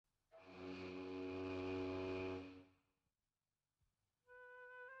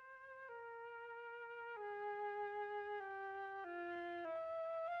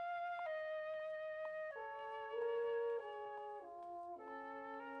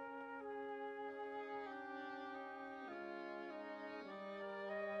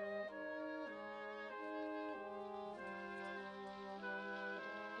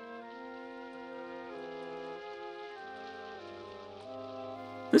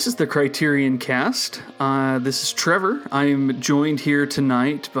This is the Criterion Cast. This is Trevor. I'm joined here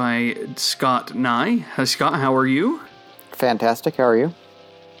tonight by Scott Nye. Hi, Scott, how are you? Fantastic. How are you?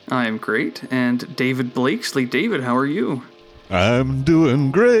 I am great. And David Blakesley. David, how are you? I'm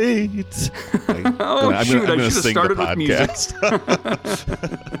doing great. I should have started with music.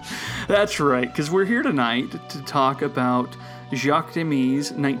 That's right, because we're here tonight to talk about Jacques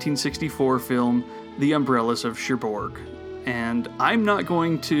Demy's 1964 film, The Umbrellas of Cherbourg. And I'm not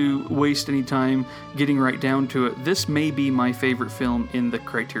going to waste any time getting right down to it. This may be my favorite film in the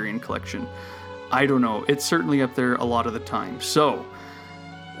Criterion Collection. I don't know. It's certainly up there a lot of the time. So,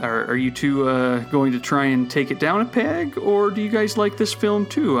 are you two going to try and take it down a peg, or do you guys like this film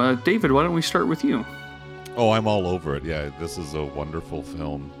too? David, why don't we start with you? Oh, I'm all over it. Yeah, this is a wonderful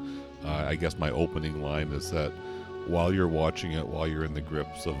film. I guess my opening line is that while you're watching it, while you're in the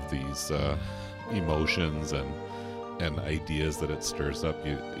grips of these emotions and ideas that it stirs up,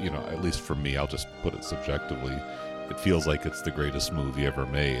 you know, at least for me, I'll just put it subjectively, it feels like it's the greatest movie ever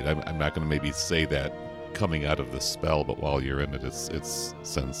made. I'm not going to maybe say that coming out of the spell, but while you're in it, it's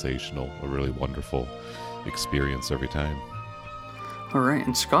sensational, a really wonderful experience every time. All right,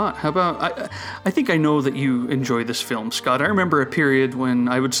 and Scott, how about, I think I know that you enjoy this film, Scott. I remember a period when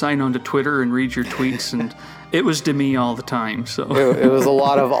I would sign on to Twitter and read your tweets, and it was Demy all the time. So it was a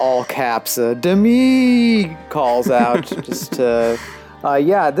lot of all caps, Demy calls out, just to,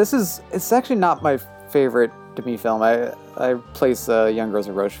 it's actually not my favorite Demy film. I place Young Rose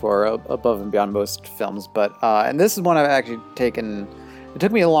of Rochefort above and beyond most films, but, and this is one I've actually taken. It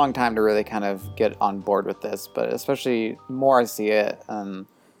took me a long time to really kind of get on board with this, but especially the more I see it and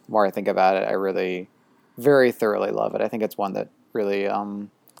the more I think about it, I really very thoroughly love it. I think it's one that really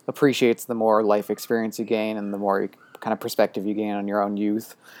appreciates the more life experience you gain and the more kind of perspective you gain on your own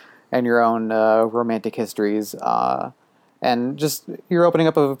youth and your own romantic histories. And just your opening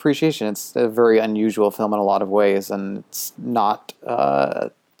up of appreciation. It's a very unusual film in a lot of ways, and it's not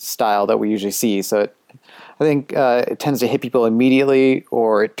a style that we usually see. So I think it tends to hit people immediately,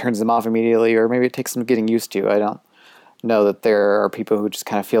 or it turns them off immediately, or maybe it takes some getting used to. I don't know that there are people who just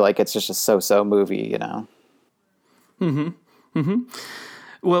kind of feel like it's just a so-so movie, you know? Mm-hmm. Mm-hmm.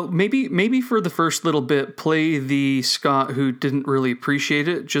 Well, maybe for the first little bit, play the Scott who didn't really appreciate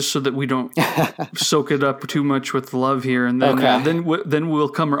it, just so that we don't soak it up too much with love here, and then then we'll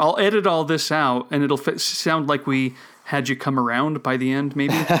come. I'll edit all this out, and it'll sound like we had you come around by the end,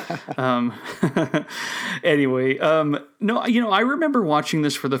 maybe. Anyway, no, you know, I remember watching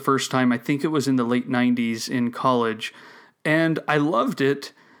this for the first time. I think it was in the late '90s in college, and I loved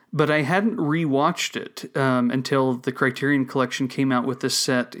it. But I hadn't rewatched it until the Criterion Collection came out with this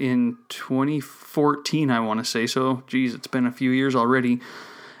set in 2014, I want to say. So, geez, it's been a few years already.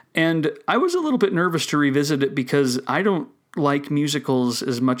 And I was a little bit nervous to revisit it because I don't like musicals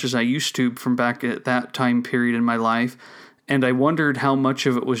as much as I used to from back at that time period in my life. And I wondered how much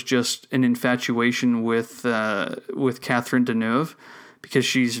of it was just an infatuation with Catherine Deneuve, because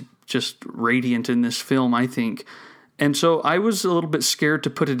she's just radiant in this film, I think. And so I was a little bit scared to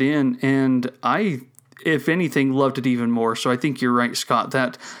put it in, and I, if anything, loved it even more. So I think you're right, Scott,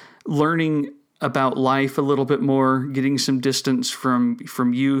 that learning about life a little bit more, getting some distance from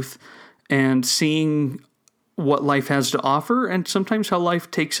youth, and seeing what life has to offer, and sometimes how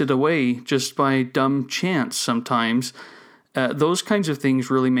life takes it away just by dumb chance sometimes, those kinds of things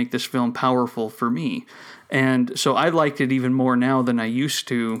really make this film powerful for me. And so I like it even more now than I used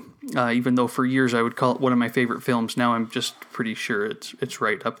to, even though for years I would call it one of my favorite films. Now I'm just pretty sure it's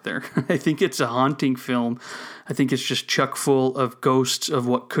right up there. I think it's a haunting film. I think it's just chock full of ghosts of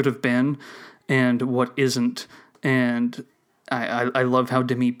what could have been and what isn't. And I love how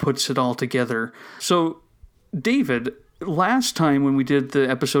Demy puts it all together. So, David, last time when we did the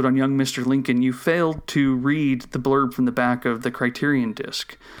episode on Young Mr. Lincoln, you failed to read the blurb from the back of the Criterion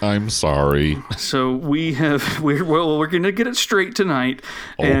disc. I'm sorry. So we're going to get it straight tonight.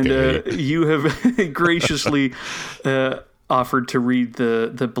 Okay. And you have graciously offered to read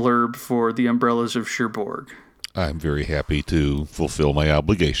the blurb for The Umbrellas of Cherbourg. I'm very happy to fulfill my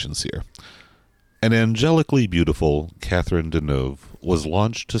obligations here. An angelically beautiful Catherine Deneuve was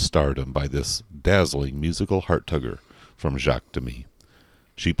launched to stardom by this dazzling musical heart-tugger from Jacques Demy.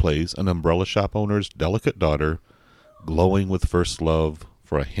 She plays an umbrella shop owner's delicate daughter, glowing with first love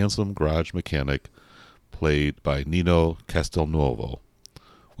for a handsome garage mechanic played by Nino Castelnuovo.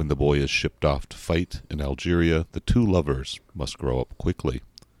 When the boy is shipped off to fight in Algeria, the two lovers must grow up quickly.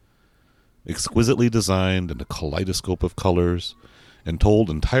 Exquisitely designed in a kaleidoscope of colors, and told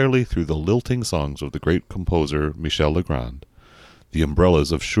entirely through the lilting songs of the great composer Michel Legrand, The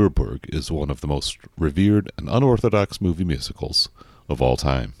Umbrellas of Cherbourg is one of the most revered and unorthodox movie musicals of all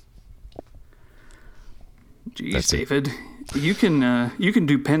time. Jeez, That's David, you can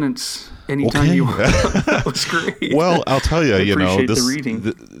do penance anytime you want. That was great. Well, I'll tell you, the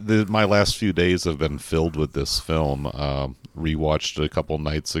reading. My last few days have been filled with this film. Rewatched it a couple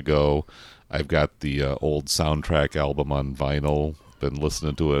nights ago. I've got the old soundtrack album on vinyl. Been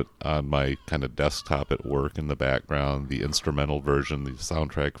listening to it on my kind of desktop at work in the background. The instrumental version, the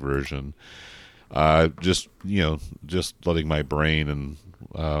soundtrack version. Just letting my brain and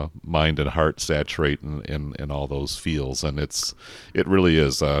mind and heart saturate in all those feels, and it really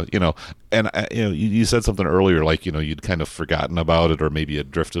is, and you said something earlier, like, you'd kind of forgotten about it, or maybe it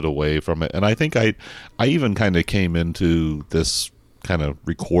drifted away from it, and I think I even kind of came into this kind of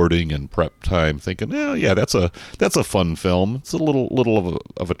recording and prep time thinking, yeah, that's a fun film. It's a little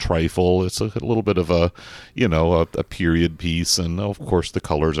of a trifle. It's a little bit of a period piece, and of course the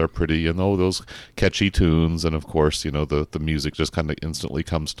colors are pretty, and those catchy tunes, and of course the music just kind of instantly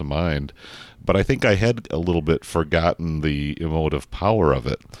comes to mind. But I think I had a little bit forgotten the emotive power of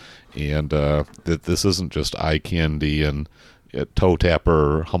it, and that this isn't just eye candy and toe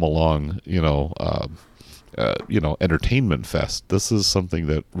tapper, hum along, entertainment fest. This is something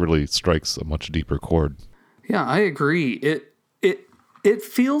that really strikes a much deeper chord. Yeah, I agree. It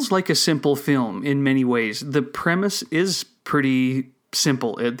feels like a simple film in many ways. The premise is pretty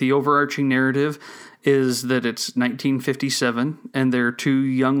simple. The overarching narrative is that it's 1957 and there are two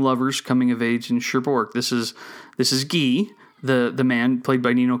young lovers coming of age in Cherbourg. This is Guy, the man played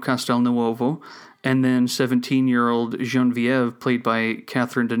by Nino Castelnuovo, and then 17-year-old Geneviève played by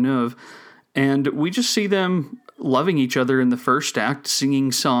Catherine Deneuve. And we just see them loving each other in the first act,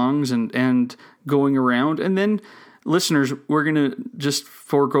 singing songs and going around. And then, listeners, we're going to just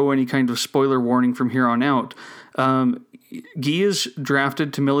forego any kind of spoiler warning from here on out. Guy is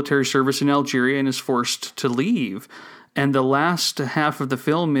drafted to military service in Algeria and is forced to leave. And the last half of the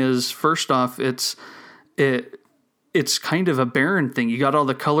film is, first off, it's kind of a barren thing. You got all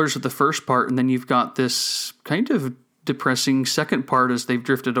the colors of the first part, and then you've got this kind of depressing second part as they've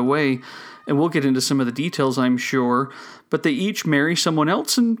drifted away. And we'll get into some of the details, I'm sure. But they each marry someone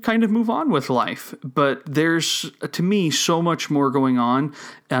else and kind of move on with life. But there's, to me, so much more going on,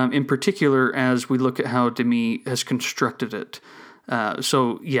 in particular as we look at how Demy has constructed it.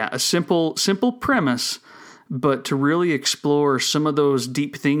 So, yeah, a simple premise, but to really explore some of those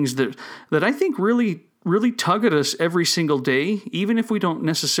deep things that I think really tug at us every single day, even if we don't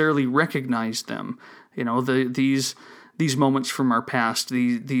necessarily recognize them. These moments from our past,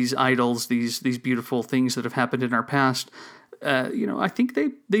 these idols, these beautiful things that have happened in our past, I think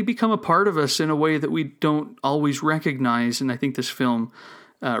they become a part of us in a way that we don't always recognize, and I think this film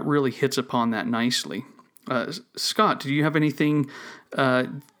really hits upon that nicely. Scott, do you have anything that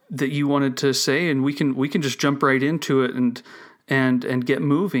you wanted to say? And we can just jump right into it and get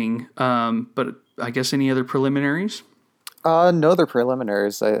moving. But I guess any other preliminaries? No other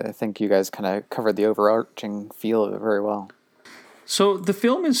preliminaries. I think you guys kind of covered the overarching feel of it very well. So the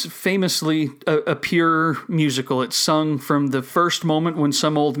film is famously a pure musical. It's sung from the first moment when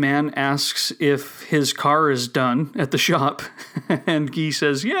some old man asks if his car is done at the shop, and Guy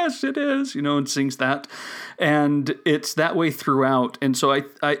says, "Yes, it is," and sings that. And it's that way throughout. And so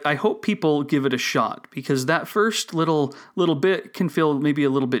I hope people give it a shot, because that first little bit can feel maybe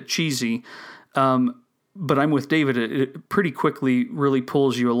a little bit cheesy. But I'm with David. It pretty quickly really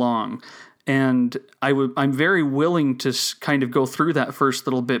pulls you along. And I'm very willing to kind of go through that first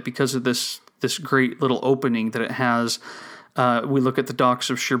little bit because of this great little opening that it has. We look at the docks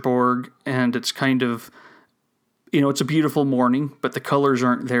of Cherbourg, and it's kind of, it's a beautiful morning, but the colors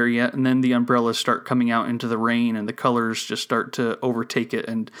aren't there yet. And then the umbrellas start coming out into the rain, and the colors just start to overtake it,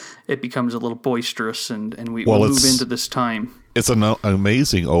 and it becomes a little boisterous, and we move into this time. It's an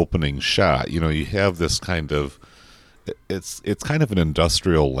amazing opening shot. You have this kind of, it's kind of an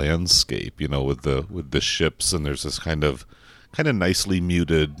industrial landscape, with the ships, and there's this kind of nicely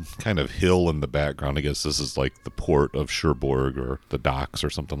muted kind of hill in the background. I guess this is like the port of Cherbourg or the docks or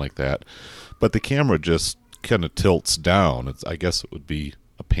something like that. But the camera just kind of tilts down. I guess it would be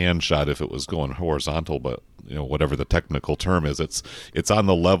a pan shot if it was going horizontal, but whatever the technical term is, it's on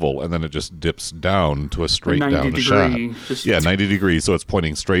the level, and then it just dips down to a straight down shot. 90 degrees, so it's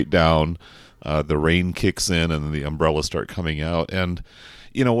pointing straight down. The rain kicks in, and then the umbrellas start coming out. And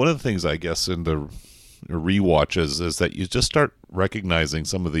one of the things, I guess, in the rewatches is that you just start recognizing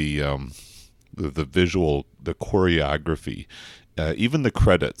some of the visual, the choreography. Even the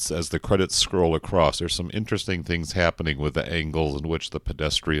credits, as the credits scroll across, there's some interesting things happening with the angles in which the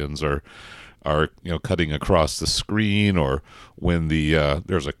pedestrians are cutting across the screen, or when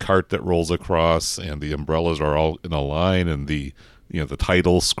there's a cart that rolls across and the umbrellas are all in a line, and the the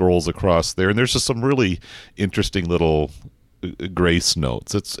title scrolls across there, and there's just some really interesting little grace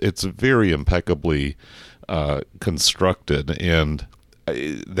notes. It's very impeccably constructed, and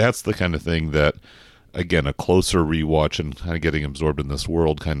that's the kind of thing that, again, a closer rewatch and kind of getting absorbed in this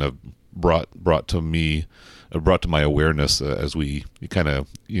world kind of brought to my awareness as we kind of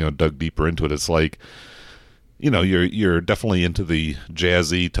dug deeper into it. It's like, you're definitely into the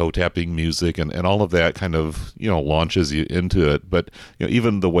jazzy toe tapping music, and all of that kind of launches you into it. But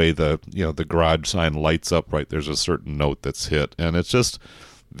even the way the garage sign lights up, right, there's a certain note that's hit, and it's just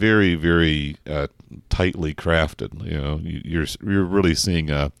very, very tightly crafted. You're really seeing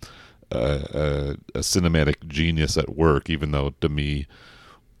a cinematic genius at work, even though Demy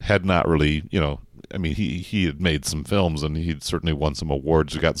had not really, I mean, he had made some films and he'd certainly won some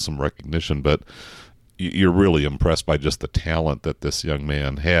awards, got some recognition, but you're really impressed by just the talent that this young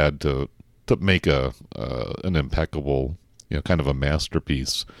man had to make an impeccable, kind of a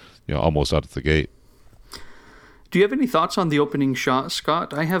masterpiece, almost out of the gate. Do you have any thoughts on the opening shot,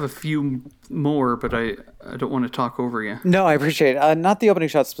 Scott? I have a few more, but I don't want to talk over you. No, I appreciate it. Not the opening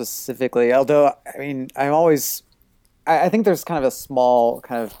shot specifically, although, I mean, I think there's kind of a small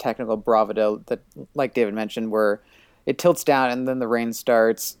kind of technical bravado that, like David mentioned, where it tilts down and then the rain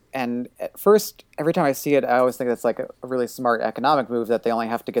starts. And at first, every time I see it, I always think that's like a really smart economic move, that they only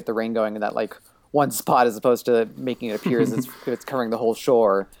have to get the rain going in that like one spot as opposed to making it appear as if it's covering the whole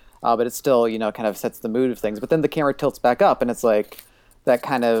shore. But it still, kind of sets the mood of things. But then the camera tilts back up, and it's like that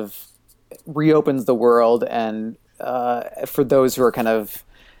kind of reopens the world. And for those who are kind of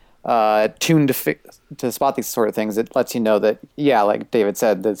tuned to spot these sort of things, it lets you know that, yeah, like David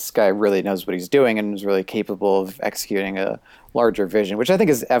said, this guy really knows what he's doing and is really capable of executing a larger vision, which I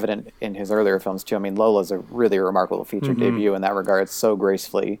think is evident in his earlier films too. I mean, Lola's a really remarkable feature debut in that regard. It's so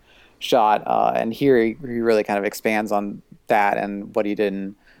gracefully shot. And here he really kind of expands on that and what he did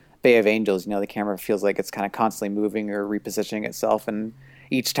in Bay of Angels. The camera feels like it's kind of constantly moving or repositioning itself, and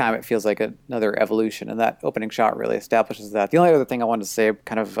each time it feels like another evolution, and that opening shot really establishes that. The only other thing I wanted to say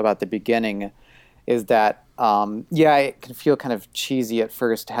kind of about the beginning is that, it can feel kind of cheesy at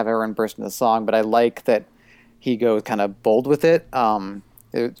first to have everyone burst into the song, but I like that he goes kind of bold with it.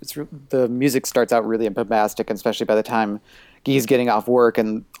 The music starts out really bombastic, and especially by the time Guy's getting off work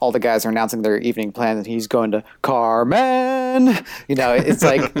and all the guys are announcing their evening plans and he's going to Carmen. It's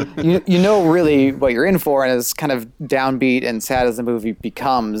like, really what you're in for. And as kind of downbeat and sad as the movie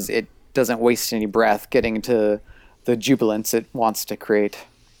becomes, it doesn't waste any breath getting to the jubilance it wants to create.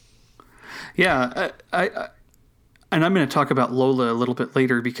 Yeah, and I'm going to talk about Lola a little bit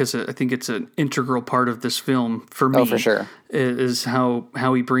later because I think it's an integral part of this film for me. Oh, for sure. Is how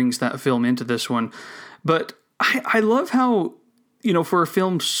he brings that film into this one. But I love how, for a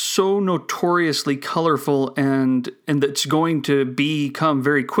film so notoriously colorful and that's going to become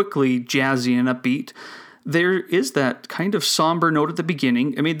very quickly jazzy and upbeat, there is that kind of somber note at the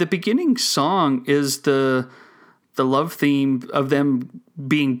beginning. I mean, the beginning song is the love theme of them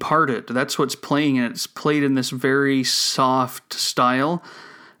being parted. That's what's playing, and it's played in this very soft style.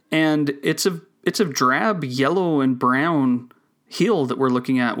 And it's a drab yellow and brown hill that we're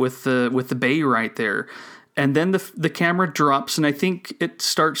looking at with the bay right there. And then the camera drops, and I think it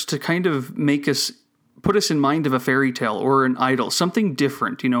starts to kind of put us in mind of a fairy tale or an idyll, something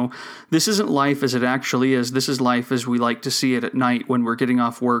different. This isn't life as it actually is. This is life as we like to see it at night when we're getting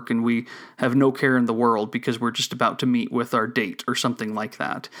off work and we have no care in the world because we're just about to meet with our date or something like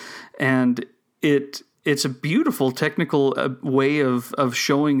that. And it's a beautiful technical way of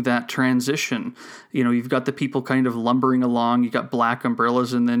showing that transition. You've got the people kind of lumbering along, you got black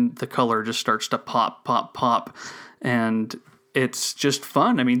umbrellas, and then the color just starts to pop, pop, pop. And it's just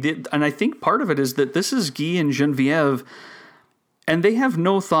fun. I mean, and I think part of it is that this is Guy and Geneviève, and they have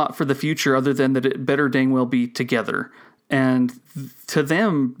no thought for the future other than that it better dang well be together. And to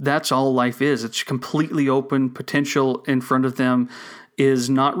them, that's all life is. It's completely open. Potential in front of them is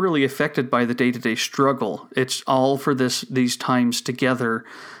not really affected by the day-to-day struggle. It's all for these times together.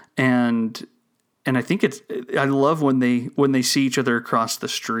 And I think I love when they see each other across the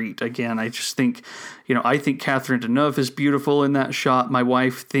street. Again, I just think, I think Catherine Deneuve is beautiful in that shot. My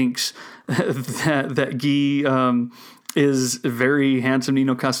wife thinks that Guy is very handsome.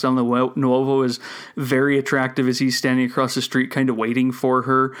 Nino Castelnuovo is very attractive as he's standing across the street, kind of waiting for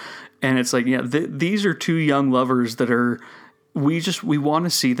her. And it's like, these are two young lovers that are, we want to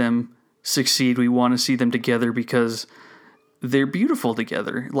see them succeed. We want to see them together because they're beautiful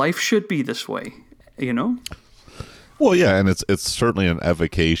together. Life should be this way, Well, yeah, and it's certainly an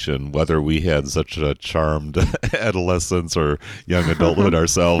evocation, whether we had such a charmed adolescence or young adulthood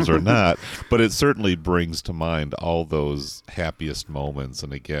ourselves or not. But it certainly brings to mind all those happiest moments.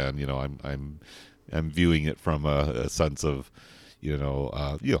 And again, I'm viewing it from a sense of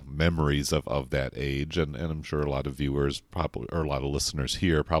memories of that age, and I'm sure a lot of viewers probably, or a lot of listeners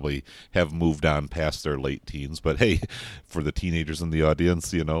here, probably have moved on past their late teens. But hey, for the teenagers in the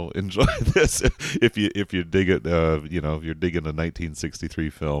audience, enjoy this. If you dig it, if you're digging a 1963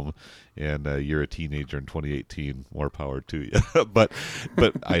 film and you're a teenager in 2018, more power to you. but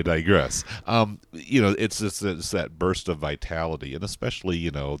I digress. It's just it's that burst of vitality, and especially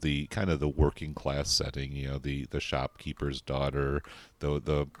the kind of the working class setting. The shopkeeper's daughter,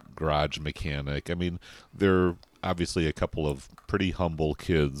 the garage mechanic. I mean, they're obviously a couple of pretty humble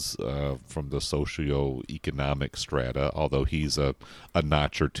kids from the socio-economic strata, although he's a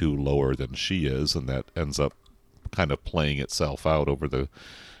notch or two lower than she is, and that ends up kind of playing itself out over the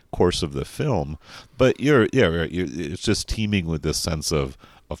course of the film. But it's just teeming with this sense of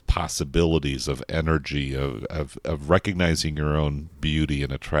possibilities, of energy, of recognizing your own beauty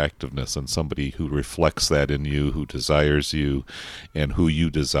and attractiveness, and somebody who reflects that in you, who desires you, and who you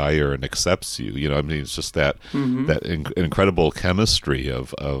desire and accepts you. It's just that incredible chemistry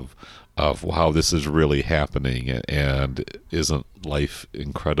of wow, this is really happening, and isn't life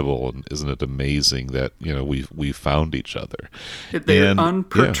incredible, and isn't it amazing that we've found each other? They're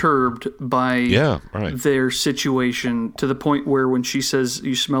unperturbed by right. their situation, to the point where when she says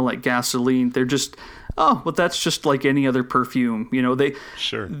you smell like gasoline, they're just, oh, well, that's just like any other perfume. They're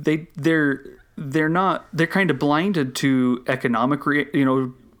kind of blinded to economic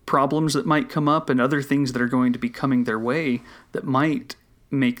problems that might come up, and other things that are going to be coming their way that might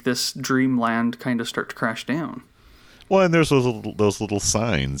make this dreamland kind of start to crash down. Well, and there's those little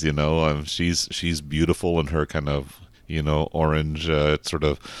signs, she's beautiful in her kind of orange sort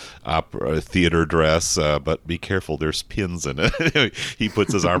of opera theater dress, but be careful, there's pins in it. He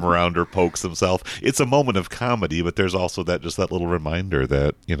puts his arm around her, pokes himself. It's a moment of comedy, but there's also that little reminder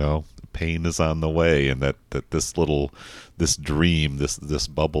that pain is on the way, and that this dream, this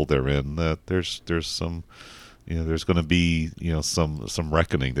bubble they're in, that there's some. There's going to be some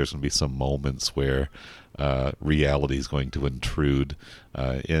reckoning. There's going to be some moments where reality is going to intrude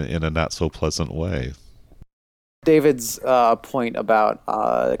in a not so pleasant way. David's point about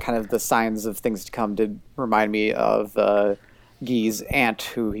kind of the signs of things to come did remind me of Guy's aunt,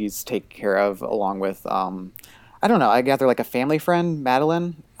 who he's taking care of, along with I don't know, I gather like a family friend,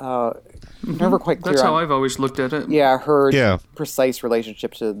 Madeline. Never quite clear. That's how I've always looked at it. Yeah, her precise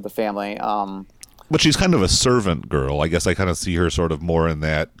relationship to the family. But she's kind of a servant girl. I guess I kind of see her sort of more in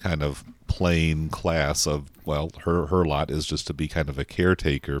that kind of plain class of, well, her lot is just to be kind of a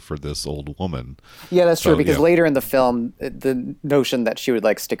caretaker for this old woman. Yeah, that's true, because later in the film, the notion that she would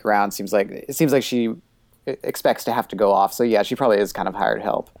like stick around seems like she expects to have to go off. So yeah, she probably is kind of hired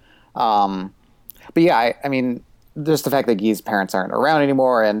help. But yeah, I mean, just the fact that Guy's parents aren't around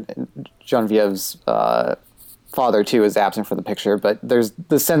anymore, and Genevieve's father too is absent from the picture, but there's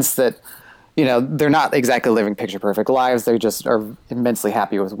the sense that they're not exactly living picture perfect lives. They just are immensely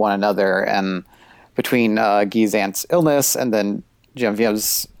happy with one another. And between Guy's aunt's illness and then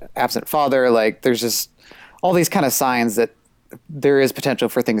Genevieve's absent father, like there's just all these kind of signs that there is potential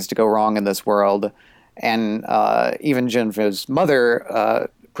for things to go wrong in this world. And even Genevieve's mother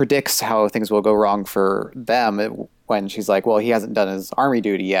predicts how things will go wrong for them when she's like, well, he hasn't done his army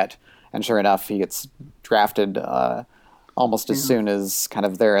duty yet. And sure enough, he gets drafted almost as soon as kind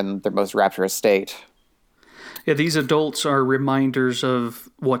of they're in their most rapturous state. Yeah, these adults are reminders of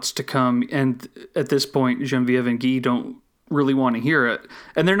what's to come, and at this point, Genevieve and Guy don't really want to hear it.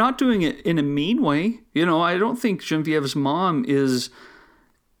 And they're not doing it in a mean way. I don't think Genevieve's mom is...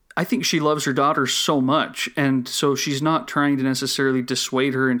 I think she loves her daughter so much, and so she's not trying to necessarily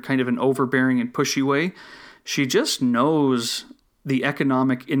dissuade her in kind of an overbearing and pushy way. She just knows the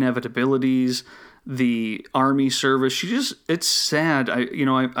economic inevitabilities, the army service. It's sad.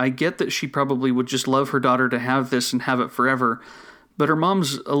 I get that she probably would just love her daughter to have this and have it forever, but her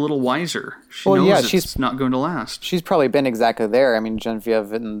mom's a little wiser. She knows it's not going to last. She's probably been exactly there. I mean,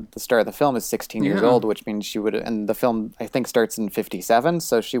 Genevieve in the start of the film is 16 years old, which means she would, and the film I think starts in 1957,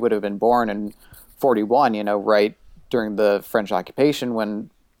 so she would have been born in 1941, right during the French occupation, when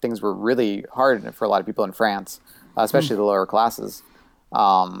things were really hard for a lot of people in France, especially the lower classes.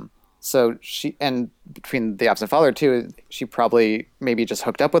 So she, and between the absent father too, she probably maybe just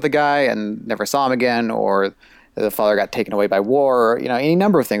hooked up with a guy and never saw him again, or the father got taken away by war. Any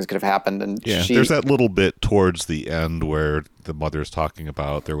number of things could have happened. And there's that little bit towards the end where the mother's talking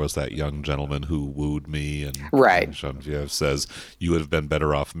about there was that young gentleman who wooed me, and Genevieve says you would have been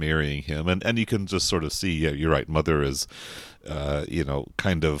better off marrying him, and you can just sort of see, you're right, mother is,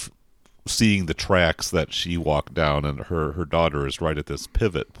 kind of seeing the tracks that she walked down, and her daughter is right at this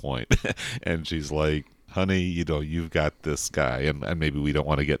pivot point, and she's like, honey, you've got this guy, and maybe we don't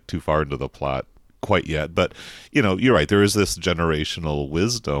want to get too far into the plot quite yet, but you're right, there is this generational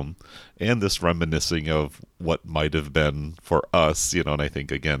wisdom and this reminiscing of what might have been for us, and I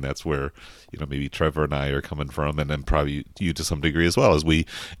think again that's where maybe Trevor and I are coming from, and then probably you to some degree as well, as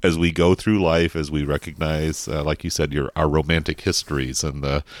we go through life, as we recognize, like you said, our romantic histories and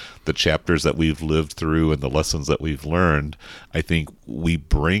the chapters that we've lived through and the lessons that we've learned. I think we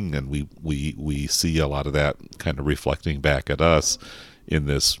bring, and we see a lot of that kind of reflecting back at us in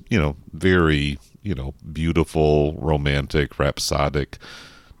this very beautiful, romantic, rhapsodic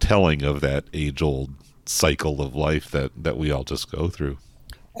telling of that age-old cycle of life that we all just go through.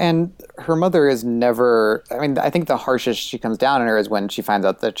 And her mother is never, I think the harshest she comes down on her is when she finds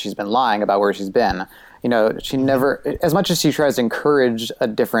out that she's been lying about where she's been. She never, as much as she tries to encourage a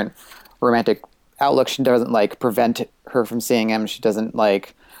different romantic outlook, she doesn't prevent her from seeing him. She doesn't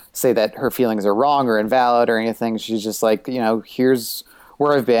say that her feelings are wrong or invalid or anything. She's just here's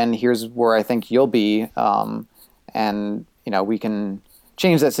where I've been, here's where I think you'll be, and we can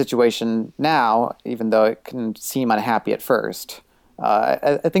change that situation now, even though it can seem unhappy at first.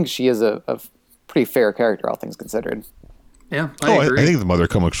 I think she is a pretty fair character, all things considered. Yeah, I agree. I think the mother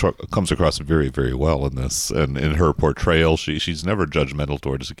comes across very, very well in this, and in her portrayal, she's never judgmental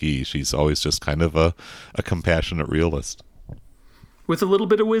towards Guy. She's always just kind of a compassionate realist. With a little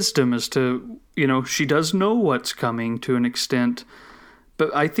bit of wisdom as to, she does know what's coming to an extent,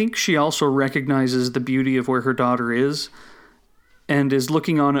 but I think she also recognizes the beauty of where her daughter is and is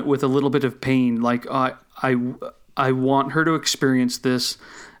looking on it with a little bit of pain. I want her to experience this.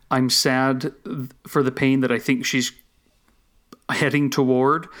 I'm sad for the pain that I think she's heading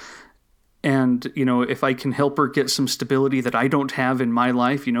toward. And, if I can help her get some stability that I don't have in my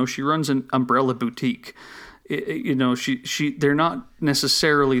life, she runs an umbrella boutique. They're not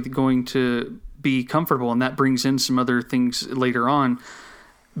necessarily going to be comfortable, and that brings in some other things later on.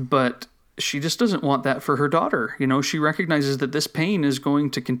 But she just doesn't want that for her daughter. She recognizes that this pain is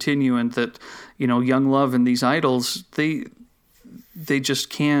going to continue, and that, young love and these idols, they just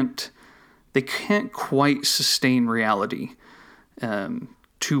can't quite sustain reality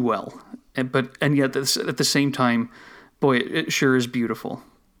too well. And yet at the same time, boy, it sure is beautiful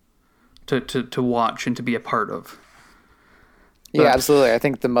to watch and to be a part of. Yeah, absolutely. I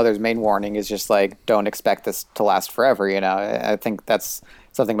think the mother's main warning is just don't expect this to last forever. I think that's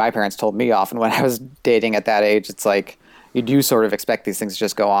something my parents told me often when I was dating at that age. It's you do sort of expect these things to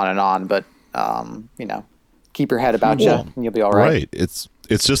just go on, but keep your head about you and you'll be all right. Right.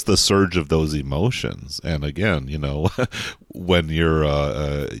 It's just the surge of those emotions, and again, when you're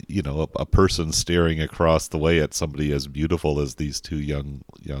a person staring across the way at somebody as beautiful as these two young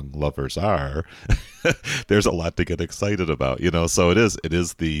lovers are, there's a lot to get excited about. So it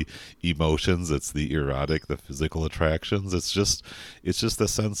is the emotions, it's the erotic, the physical attractions. It's just the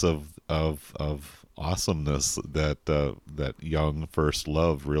sense of awesomeness that young first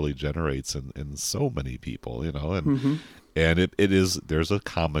love really generates in so many people, and Mm-hmm. and it is, there's a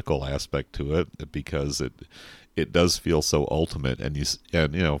comical aspect to it because it does feel so ultimate, and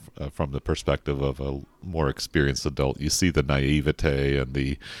from the perspective of a more experienced adult, you see the naivete and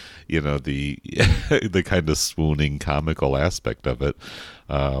the the kind of swooning comical aspect of it.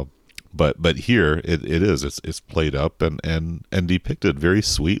 But here it's played up and depicted very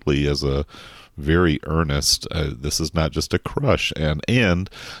sweetly as a very earnest. This is not just a crush, and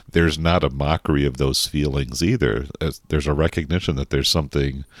there's not a mockery of those feelings either. There's a recognition that there's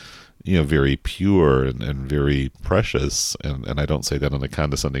something very pure and very precious, and I don't say that in a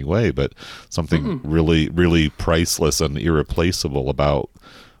condescending way, but something really, really priceless and irreplaceable about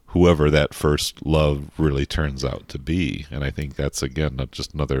whoever that first love really turns out to be. And I think that's, again,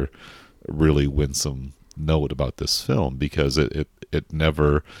 just another really winsome note about this film, because it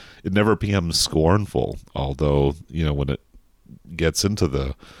never becomes scornful, although when it gets into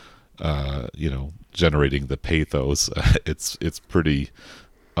the generating the pathos, it's pretty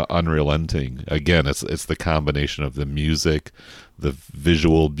unrelenting. Again, it's the combination of the music, the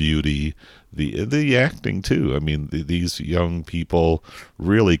visual beauty, the acting too. I mean, these young people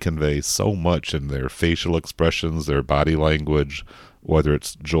really convey so much in their facial expressions, their body language, whether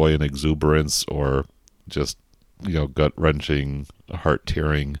it's joy and exuberance or just gut-wrenching,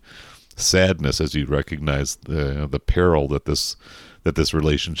 heart-tearing sadness as you recognize the peril that this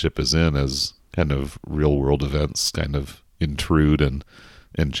relationship is in, as kind of real world events kind of intrude and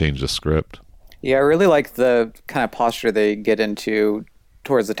change the script. Yeah, I really like the kind of posture they get into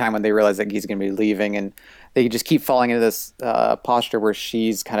towards the time when they realize that he's going to be leaving, and they just keep falling into this posture where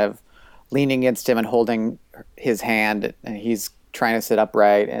she's kind of leaning against him and holding his hand, and he's trying to sit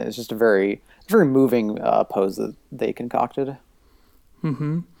upright, and it's just a very, very moving pose that they concocted.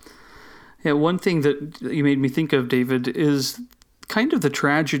 Mm-hmm. Yeah, one thing that you made me think of, David, is kind of the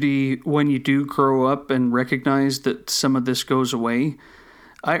tragedy when you do grow up and recognize that some of this goes away.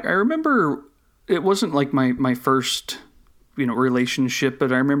 I remember it wasn't like my first relationship,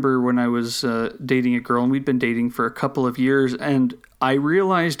 but I remember when I was dating a girl, and we'd been dating for a couple of years, and I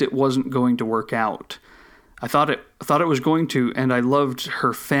realized it wasn't going to work out. I thought it was going to, and I loved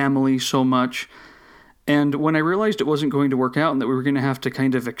her family so much. And when I realized it wasn't going to work out and that we were going to have to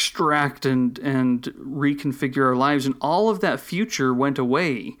kind of extract and reconfigure our lives, and all of that future went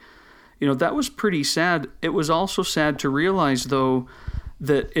away, that was pretty sad. It was also sad to realize, though,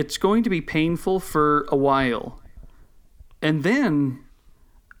 that it's going to be painful for a while. And then,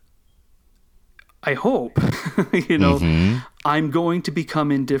 I hope, I'm going to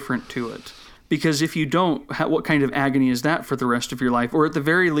become indifferent to it. Because if you don't, what kind of agony is that for the rest of your life? Or at the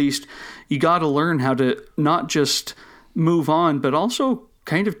very least, you got to learn how to not just move on, but also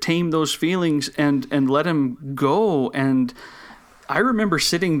kind of tame those feelings and let them go. And I remember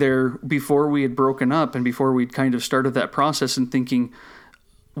sitting there before we had broken up and before we'd kind of started that process and thinking,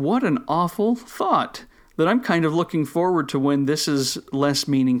 what an awful thought, that I'm kind of looking forward to when this is less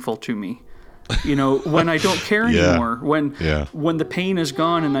meaningful to me. When I don't care anymore, when the pain is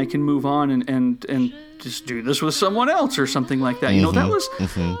gone and I can move on and just do this with someone else or something like that.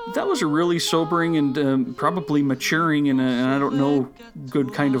 That was a really sobering and probably maturing in a, I don't know,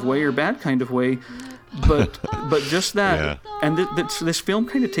 good kind of way or bad kind of way. But just that, and this film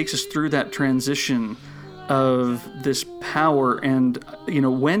kind of takes us through that transition of this power, and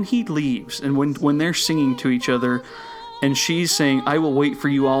when he leaves and when they're singing to each other, and she's saying, "I will wait for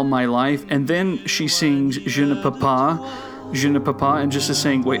you all my life," and then she sings "Je ne peux pas," and just is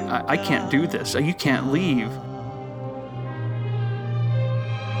saying, "Wait, I can't do this. You can't leave."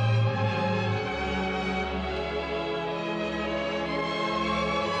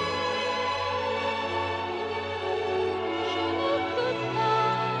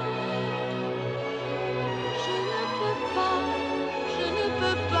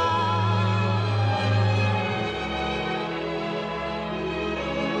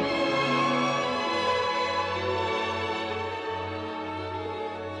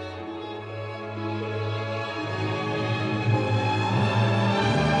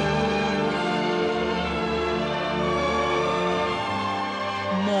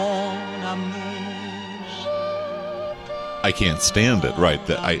 I can't stand it, right?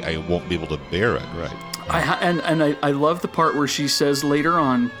 That I won't be able to bear it, right? I love the part where she says later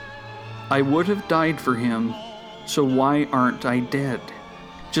on, "I would have died for him, so why aren't I dead?"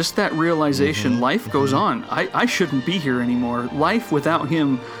 Just that realization, life goes on. I shouldn't be here anymore. Life without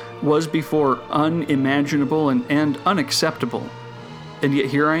him was before unimaginable and unacceptable, and yet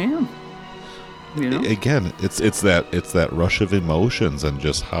here I am. Again, it's that rush of emotions and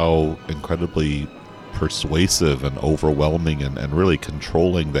just how incredibly persuasive and overwhelming and really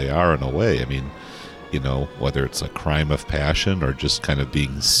controlling they are in a way. I mean, whether it's a crime of passion or just kind of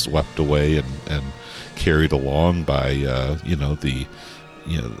being swept away and carried along by the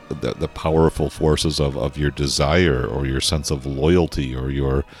powerful forces of your desire or your sense of loyalty or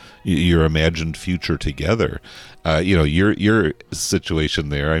your imagined future together. Your situation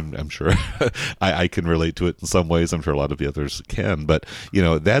there, I'm sure I can relate to it in some ways. I'm sure a lot of the others can, but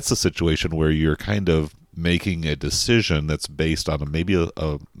that's a situation where you're kind of making a decision that's based on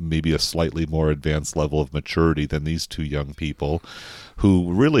maybe a slightly more advanced level of maturity than these two young people,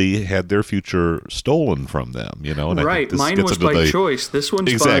 who really had their future stolen from them. And right, mine was by choice. This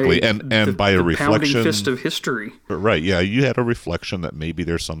one's exactly, by and by a reflection, pounding fist of history. Right, yeah, you had a reflection that maybe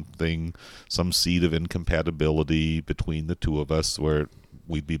there's some seed of incompatibility between the two of us where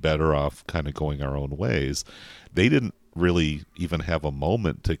we'd be better off kind of going our own ways. They didn't really even have a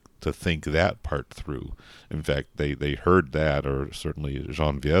moment to think that part through. In fact, they heard that, or certainly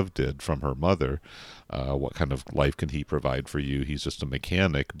Geneviève did, from her mother. What kind of life can he provide for you? He's just a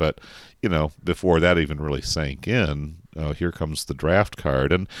mechanic. But, before that even really sank in, here comes the draft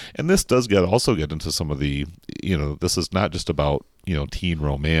card, and this does also get into some of the, this is not just about teen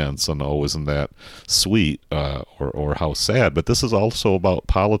romance and isn't that sweet, or how sad, but this is also about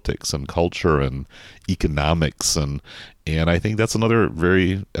politics and culture and economics, and I think that's another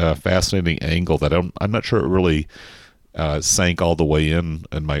very fascinating angle that I'm not sure it really sank all the way in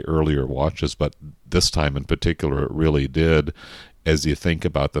my earlier watches, but this time in particular it really did, as you think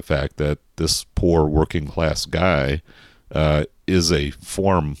about the fact that this poor working class guy is a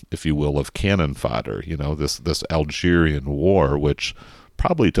form, if you will, of cannon fodder. This Algerian war, which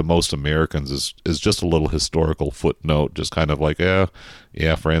probably to most Americans is just a little historical footnote, just kind of like,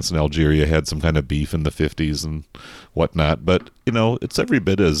 yeah, France and Algeria had some kind of beef in the 50s and whatnot, but it's every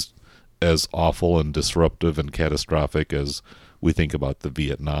bit as awful and disruptive and catastrophic as we think about the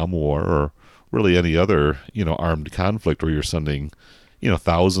Vietnam War, or really any other, armed conflict where you're sending,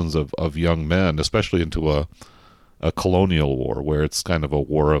 thousands of young men, especially into a colonial war, where it's kind of a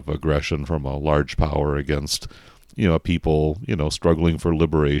war of aggression from a large power against, people, struggling for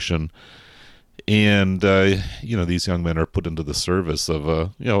liberation. And, these young men are put into the service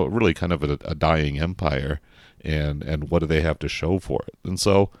of really kind of a dying empire. And what do they have to show for it? And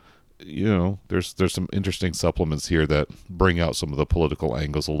so, there's some interesting supplements here that bring out some of the political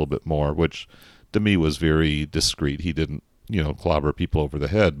angles a little bit more, which Demy was very discreet. He didn't, clobber people over the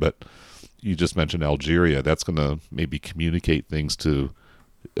head, but you just mentioned Algeria. That's going to maybe communicate things to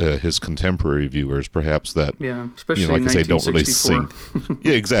his contemporary viewers, perhaps that, especially like in I say, don't really 1964. sink.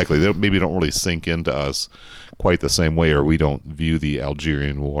 Yeah, exactly. They maybe don't really sink into us quite the same way, or we don't view the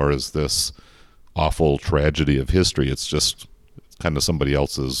Algerian War as this awful tragedy of history. It's just kind of somebody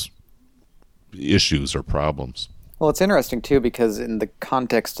else's issues or problems. Well, it's interesting too, because in the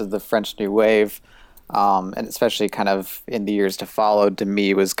context of the French New Wave, and especially kind of in the years to follow,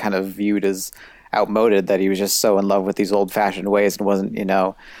 Demy was kind of viewed as outmoded, that he was just so in love with these old-fashioned ways and wasn't,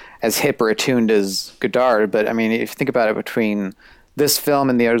 as hip or attuned as Godard. But I mean, if you think about it, between this film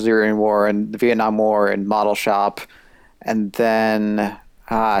and the Algerian War and the Vietnam War and Model Shop, and then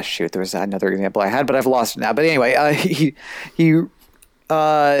there was another example I had, but I've lost it now. But anyway, he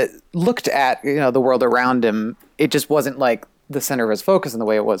looked at the world around him. It just wasn't like the center of his focus in the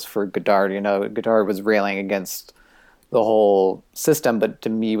way it was for Godard. Godard was railing against the whole system, but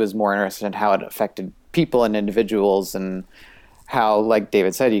Demy was more interested in how it affected people and individuals, and how, like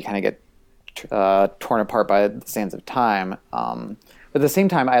David said, you kind of get torn apart by the sands of time. But at the same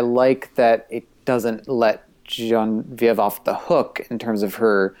time, I like that it doesn't let Geneviève off the hook in terms of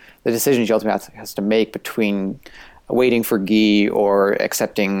the decision she ultimately has to make between waiting for Guy or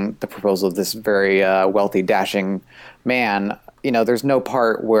accepting the proposal of this very wealthy, dashing man. There's no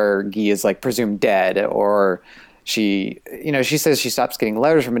part where Guy is like presumed dead, or she says she stops getting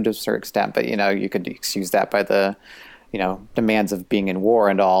letters from him to a certain extent, but you could excuse that by the demands of being in war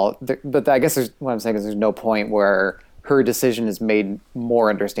and all. But I guess what I'm saying is there's no point where her decision is made more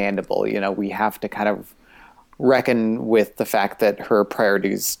understandable. We have to kind of reckon with the fact that her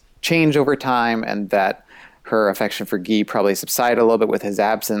priorities change over time, and that her affection for Guy probably subsided a little bit with his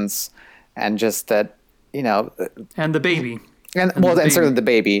absence, and just that, and the baby. And certainly the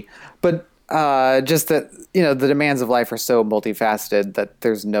baby. But just that, the demands of life are so multifaceted that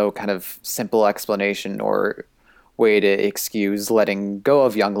there's no kind of simple explanation or way to excuse letting go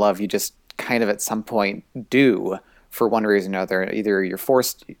of young love. You just kind of at some point do, for one reason or another. Either you're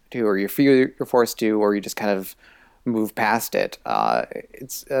forced to, or you feel you're forced to, or you just kind of move past it.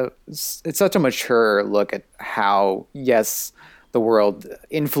 It's such a mature look at how, yes, the world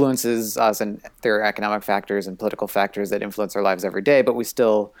influences us, and there are economic factors and political factors that influence our lives every day, but we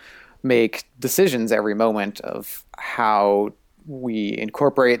still make decisions every moment of how we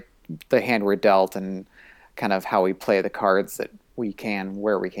incorporate the hand we're dealt, and kind of how we play the cards that we can,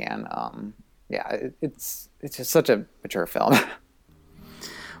 where we can. It's just such a mature film.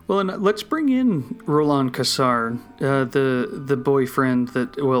 Well, and let's bring in Roland Cassard, the boyfriend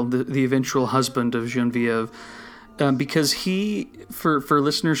the eventual husband of Geneviève, because he, for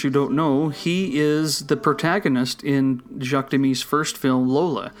listeners who don't know, he is the protagonist in Jacques Demy's first film,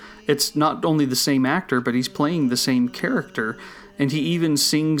 Lola. It's not only the same actor, but he's playing the same character, and he even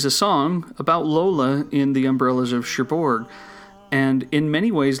sings a song about Lola in The Umbrellas of Cherbourg. And in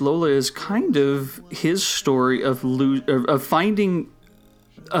many ways, Lola is kind of his story of finding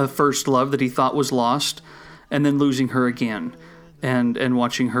a first love that he thought was lost, and then losing her again, and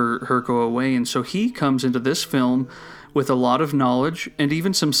watching her go away. And so he comes into this film with a lot of knowledge and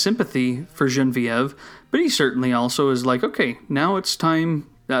even some sympathy for Geneviève, but he certainly also is like, okay, now it's time.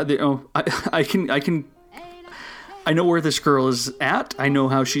 I know where this girl is at. I know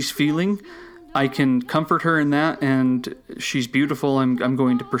how she's feeling. I can comfort her in that, and she's beautiful. I'm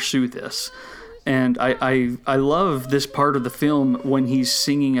going to pursue this. And I love this part of the film when he's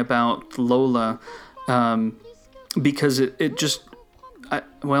singing about Lola, because it just,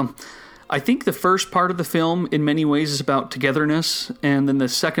 I think the first part of the film in many ways is about togetherness, and then the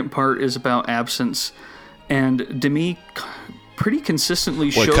second part is about absence. And Demy pretty consistently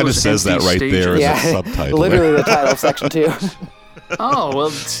shows it kind of says that right stages. there as a subtitle. Literally the title of section 2. Oh, well,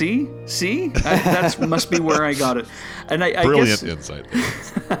 see? That must be where I got it. And I Brilliant guess, insight.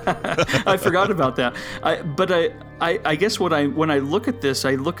 I forgot about that. I guess when I look at this,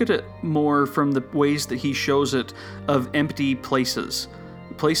 I look at it more from the ways that he shows it of empty places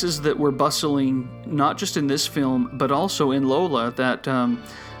that were bustling, not just in this film, but also in Lola. That,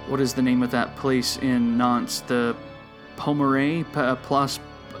 what is the name of that place in Nantes? The Pommeraye, Place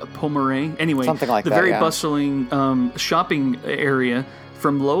Pommeraye. Anyway, something like the that, very yeah. bustling shopping area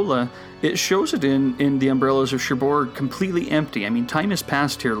from Lola. It shows it in The Umbrellas of Cherbourg, completely empty. I mean, time has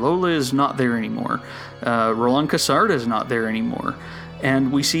passed here. Lola is not there anymore. Roland Cassard is not there anymore.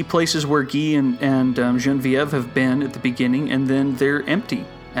 And we see places where Guy and Geneviève have been at the beginning, and then they're empty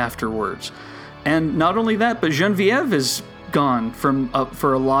afterwards. And not only that, but Geneviève is gone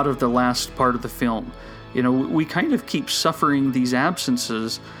for a lot of the last part of the film. You know, we kind of keep suffering these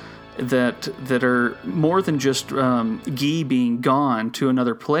absences that are more than just Guy being gone to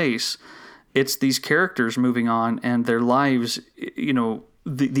another place. It's these characters moving on and their lives, you know,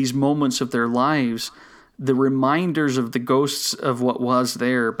 these moments of their lives, the reminders of the ghosts of what was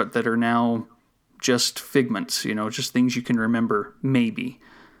there, but that are now just figments, you know, just things you can remember, maybe.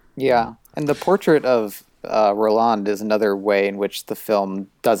 Yeah, and the portrait of Roland is another way in which the film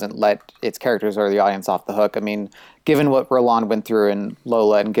doesn't let its characters or the audience off the hook. I mean, given what Roland went through in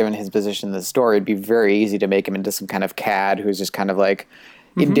Lola and given his position in the story, it'd be very easy to make him into some kind of cad who's just kind of like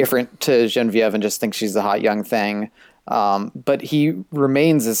indifferent to Geneviève and just thinks she's the hot young thing. But he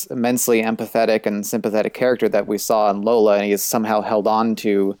remains this immensely empathetic and sympathetic character that we saw in Lola, and he has somehow held on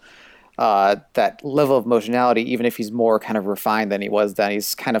to that level of emotionality, even if he's more kind of refined than he was then.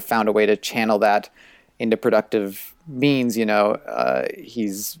 He's kind of found a way to channel that into productive means, you know.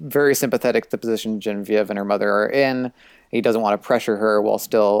 He's very sympathetic to the position Geneviève and her mother are in. He doesn't want to pressure her while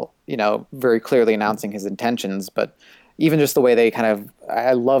still, you know, very clearly announcing his intentions. But even just the way they kind of,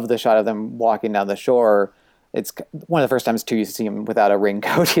 I love the shot of them walking down the shore. It's one of the first times, too, you see him without a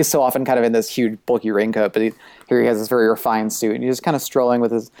raincoat. He's so often kind of in this huge, bulky raincoat, but here he has this very refined suit. And he's just kind of strolling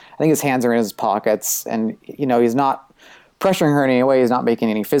with I think his hands are in his pockets. And, you know, he's not pressuring her in any way. He's not making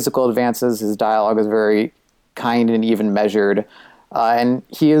any physical advances. His dialogue is very kind and even measured. And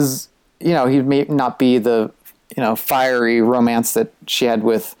he is, you know, he may not be the, you know, fiery romance that she had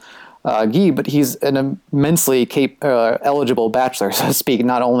with Guy, but he's an immensely eligible bachelor, so to speak,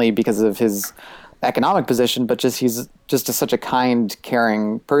 not only because of his economic position, but he's just such a kind,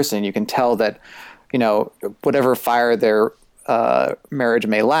 caring person. You can tell that, you know, whatever fire their marriage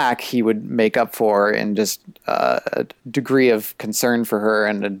may lack, he would make up for in just a degree of concern for her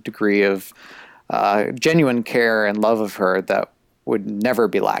and a degree of genuine care and love of her that would never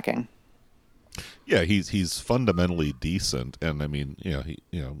be lacking. Yeah, he's fundamentally decent, and I mean,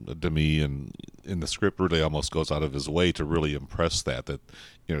 Demy and in the script really almost goes out of his way to really impress that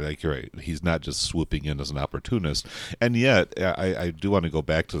you know, like you're right, he's not just swooping in as an opportunist. And yet, I do want to go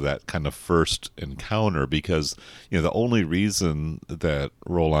back to that kind of first encounter, because, you know, the only reason that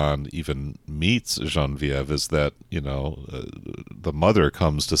Roland even meets Geneviève is that, you know, the mother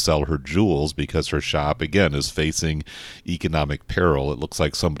comes to sell her jewels because her shop, again, is facing economic peril. It looks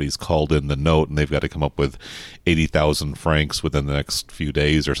like somebody's called in the note and they've got to come up with 80,000 francs within the next few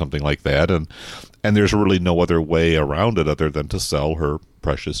days or something like that. And there's really no other way around it other than to sell her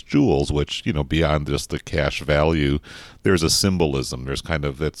precious jewels, which, you know, beyond just the cash value, there's a symbolism. It's kind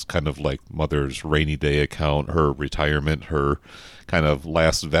of like mother's rainy day account, her retirement, her kind of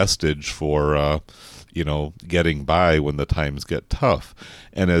last vestige for, you know, getting by when the times get tough.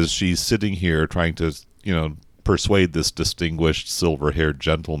 And as she's sitting here trying to, you know, persuade this distinguished silver-haired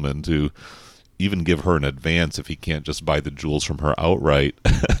gentleman to even give her an advance if he can't just buy the jewels from her outright,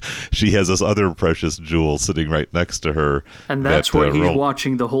 she has this other precious jewel sitting right next to her. And that's what he's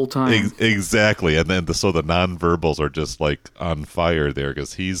watching the whole time. Exactly. And then so the nonverbals are just like on fire there,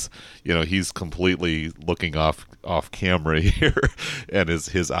 because he's completely looking off camera here, and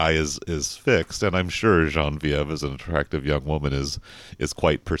his eye is fixed. And I'm sure Geneviève, as an attractive young woman, is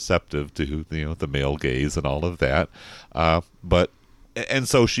quite perceptive to, you know, the male gaze and all of that. And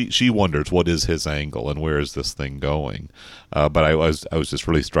so she wonders, what is his angle and where is this thing going? But I was just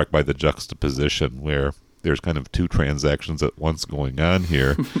really struck by the juxtaposition where, there's kind of two transactions at once going on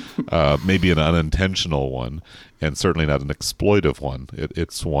here, maybe an unintentional one, and certainly not an exploitive one.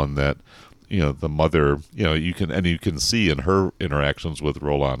 It's one that, the mother, you can see in her interactions with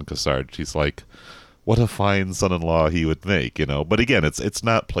Roland Cassard, she's like, what a fine son-in-law he would make, But again, it's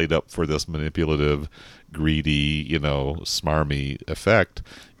not played up for this manipulative, greedy, smarmy effect.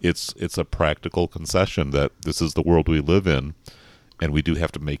 It's a practical concession that this is the world we live in, and we do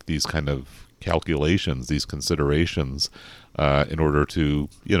have to make these kind of calculations, these considerations, in order to,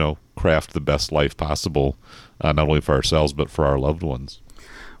 craft the best life possible, not only for ourselves but for our loved ones.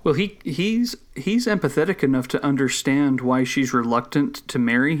 Well, he's empathetic enough to understand why she's reluctant to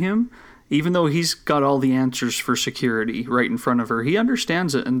marry him. Even though he's got all the answers for security right in front of her, he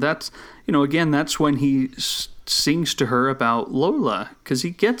understands it. And that's, again, that's when he sings to her about Lola, because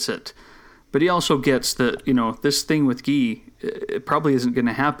he gets it. But he also gets that, this thing with Guy, it probably isn't going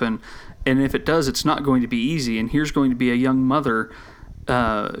to happen. And if it does, it's not going to be easy. And here's going to be a young mother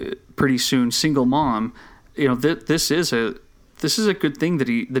pretty soon, single mom. This is a good thing that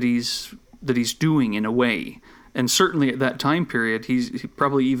he's doing in a way. And certainly at that time period, he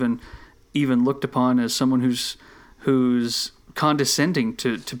probably even looked upon as someone who's condescending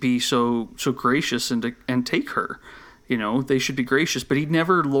to be so gracious and take her. They should be gracious, but he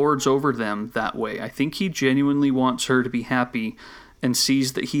never lords over them that way. I think he genuinely wants her to be happy and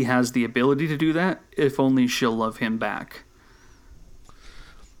sees that he has the ability to do that if only she'll love him back.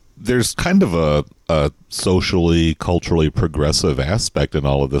 There's kind of a socially, culturally progressive aspect in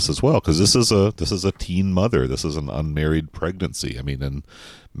all of this as well, because this is a teen mother. This is an unmarried pregnancy. I mean, in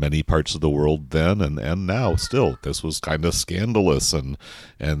many parts of the world then and now still, this was kind of scandalous, and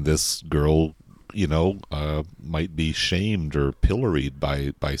this girl, might be shamed or pilloried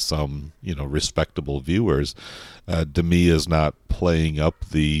by some, respectable viewers. Demy is not playing up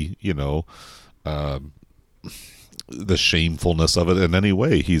the shamefulness of it in any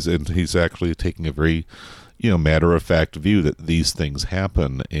way. He's actually taking a very, matter-of-fact view that these things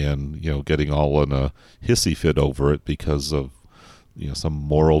happen, and, getting all in a hissy fit over it because of, some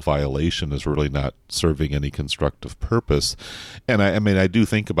moral violation is really not serving any constructive purpose. And I do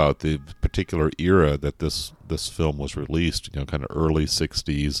think about the particular era that this film was released, kind of early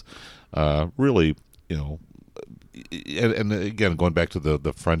 60s, really, and again, going back to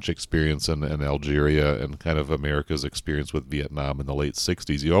the French experience in Algeria and kind of America's experience with Vietnam in the late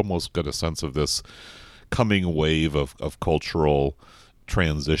 60s, you almost got a sense of this coming wave of cultural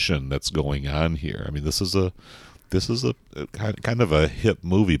transition that's going on here. I mean, this is a kind of a hip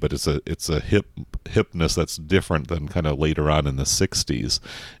movie, but it's a hipness that's different than kind of later on in the 60s.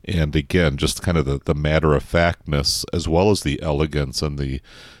 And again, just kind of the matter-of-factness as well as the elegance and the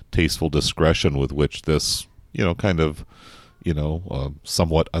tasteful discretion with which this, kind of,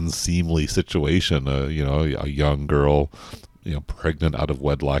 somewhat unseemly situation, a young girl, pregnant out of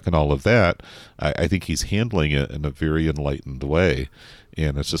wedlock and all of that, I think he's handling it in a very enlightened way.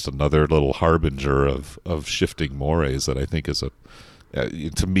 And it's just another little harbinger of shifting mores that I think is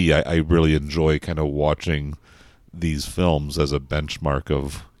to me, I really enjoy kind of watching these films as a benchmark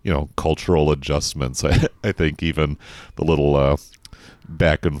of, cultural adjustments. I think even the little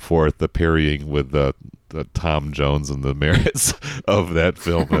back and forth, the parrying with the Tom Jones and the merits of that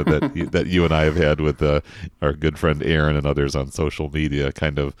film that you and I have had with our good friend Aaron and others on social media.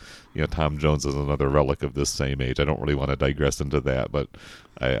 Kind of, Tom Jones is another relic of this same age. I don't really want to digress into that, but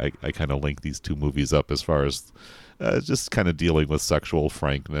I kind of link these two movies up as far as just kind of dealing with sexual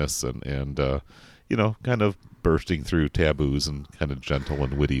frankness and kind of bursting through taboos in kind of gentle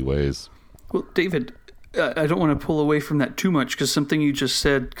and witty ways. Well, David, I don't want to pull away from that too much, because something you just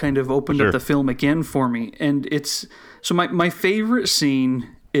said kind of opened up the film again for me. And it's so my favorite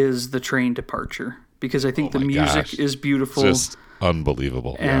scene is the train departure, because I think the music is beautiful, just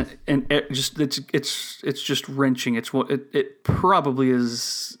unbelievable, and it just it's just wrenching. It probably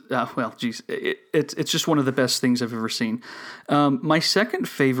is. It's just one of the best things I've ever seen. My second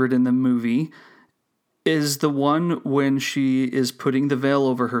favorite in the movie is the one when she is putting the veil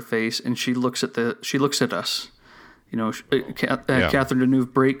over her face and she looks at us. Catherine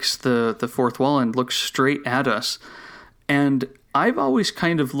Deneuve breaks the fourth wall and looks straight at us. And I've always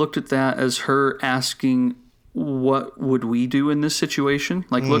kind of looked at that as her asking, what would we do in this situation?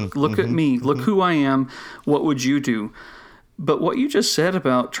 Like, look at me, look who I am. What would you do? But what you just said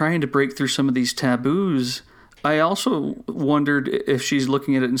about trying to break through some of these taboos, I also wondered if she's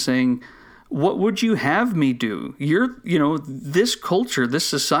looking at it and saying, what would you have me do? This culture, this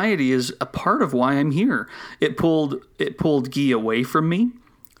society is a part of why I'm here. It pulled Guy away from me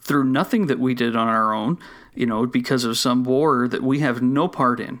through nothing that we did on our own, because of some war that we have no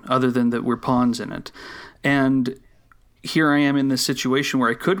part in other than that we're pawns in it. And here I am in this situation where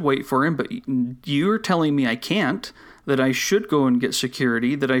I could wait for him, but you're telling me I can't, that I should go and get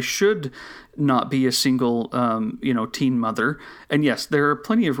security, that I should not be a single, teen mother. And yes, there are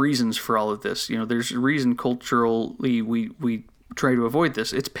plenty of reasons for all of this. There's a reason culturally we try to avoid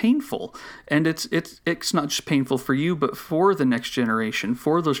this. It's painful, and it's not just painful for you, but for the next generation,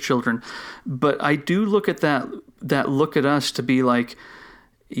 for those children. But I do look at that look at us to be like,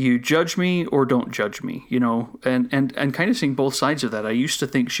 you judge me or don't judge me, and kind of seeing both sides of that. I used to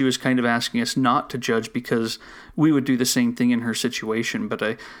think she was kind of asking us not to judge because we would do the same thing in her situation.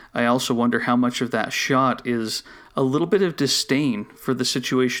 But I also wonder how much of that shot is a little bit of disdain for the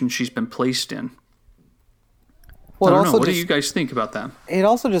situation she's been placed in. Well, I don't know. What do you guys think about that? It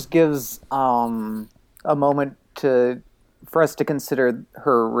also just gives a moment for us to consider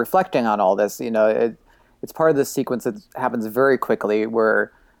her reflecting on all this. It's part of this sequence that happens very quickly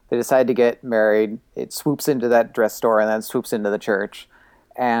where they decide to get married. It swoops into that dress store and then swoops into the church.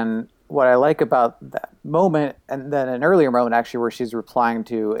 And what I like about that moment, and then an earlier moment actually where she's replying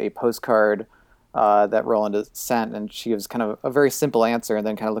to a postcard that Roland has sent, and she gives kind of a very simple answer and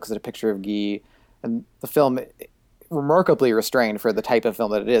then kind of looks at a picture of Guy. And the film, remarkably restrained for the type of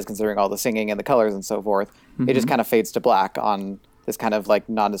film that it is, considering all the singing and the colors and so forth. Mm-hmm. It just kind of fades to black on this kind of like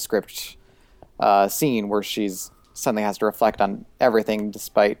nondescript scene where she's suddenly has to reflect on everything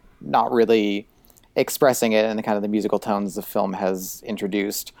despite not really expressing it in the kind of the musical tones the film has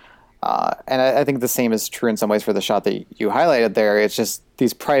introduced. And I think the same is true in some ways for the shot that you highlighted there. It's just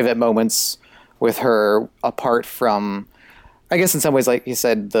these private moments with her apart from, I guess in some ways, like you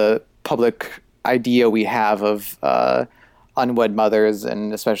said, the public idea we have of unwed mothers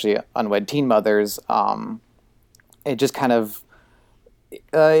and especially unwed teen mothers. It just kind of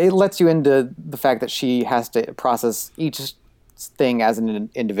it lets you into the fact that she has to process each thing as an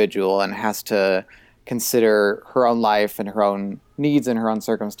individual and has to consider her own life and her own needs and her own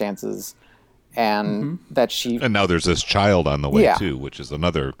circumstances, and that she... And now there's this child on the way, too, which is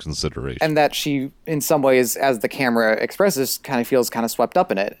another consideration. And that she, in some ways, as the camera expresses, kind of feels kind of swept up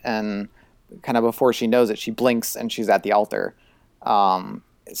in it, and kind of before she knows it, she blinks and she's at the altar.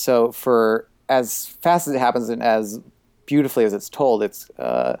 So for as fast as it happens and as beautifully as it's told, it's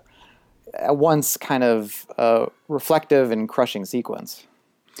at once kind of reflective and crushing sequence.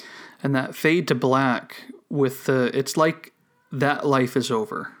 And that fade to black with it's like that life is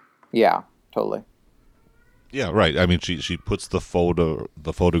over. Yeah, totally. Yeah, right. I mean, she puts the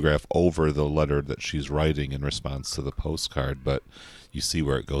photograph over the letter that she's writing in response to the postcard, but you see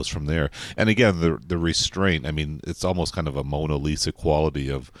where it goes from there. And again, the restraint, I mean, it's almost kind of a Mona Lisa quality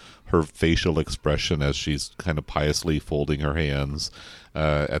of her facial expression as she's kind of piously folding her hands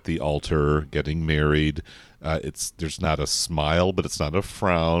at the altar, getting married. There's not a smile, but it's not a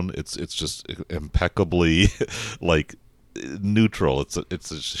frown. It's just impeccably like neutral.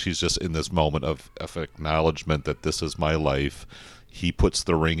 She's just in this moment of acknowledgement that this is my life. He puts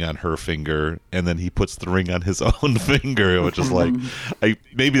the ring on her finger, and then he puts the ring on his own finger, which is like,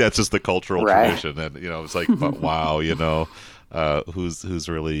 maybe that's just the cultural tradition. And it's like, but wow, who's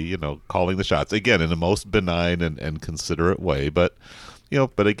really calling the shots again in a most benign and considerate way. But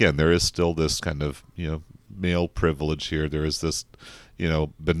again, there is still this kind of male privilege here. There is this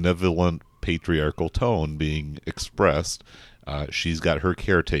benevolent patriarchal tone being expressed. She's got her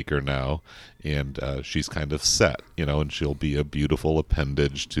caretaker now, and she's kind of set, and she'll be a beautiful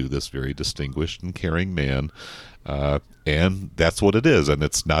appendage to this very distinguished and caring man. And that's what it is. And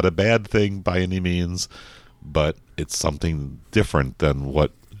it's not a bad thing by any means, but it's something different than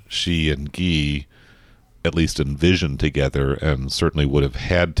what she and Guy at least envisioned together, and certainly would have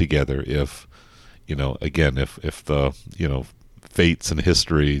had together if, again, if the, fates and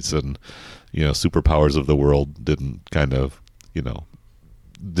histories and, superpowers of the world didn't kind of,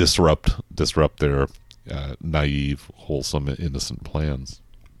 disrupt their naive, wholesome, innocent plans.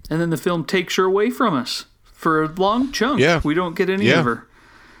 And then the film takes her away from us for a long chunk. Yeah. We don't get any of her.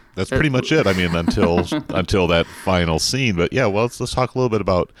 That's pretty much it. I mean, until that final scene. But yeah, well, let's talk a little bit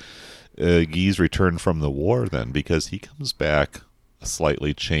about Guy's return from the war then, because he comes back a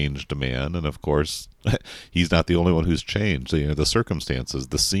slightly changed man, and of course he's not the only one who's changed. The circumstances,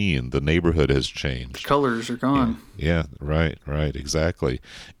 the scene, the neighborhood has changed. The colors are gone. Yeah, right, exactly.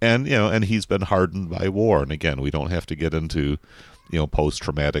 And and he's been hardened by war. And again, we don't have to get into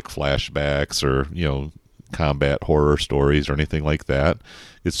post-traumatic flashbacks or combat horror stories or anything like that.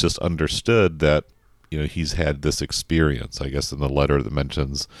 It's just understood that he's had this experience. I guess in the letter that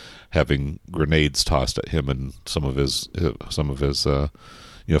mentions having grenades tossed at him and some of his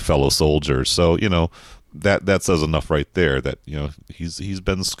fellow soldiers. So that says enough right there that, you know, he's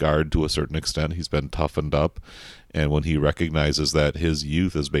been scarred to a certain extent. He's been toughened up. And when he recognizes that his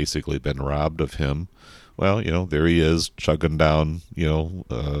youth has basically been robbed of him, well, you know, there he is chugging down, you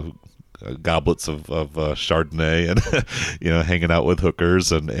know, goblets of Chardonnay and, you know, hanging out with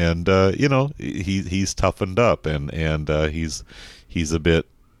hookers and you know, he's toughened up and he's a bit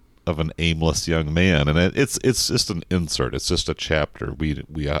of an aimless young man, and it's just an insert. It's just a chapter.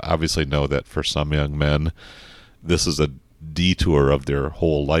 We obviously know that for some young men, this is a detour of their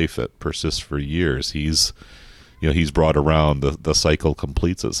whole life that persists for years. He's brought around. The cycle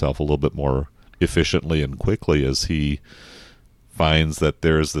completes itself a little bit more efficiently and quickly as he finds that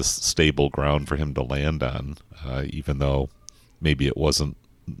there is this stable ground for him to land on, even though maybe it wasn't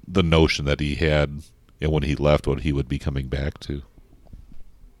the notion that he had, you know, when he left, what he would be coming back to.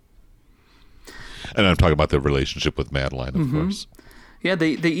 And I'm talking about the relationship with Madeline, of course. Yeah,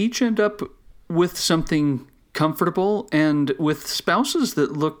 they each end up with something comfortable and with spouses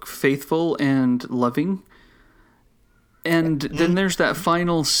that look faithful and loving. And then there's that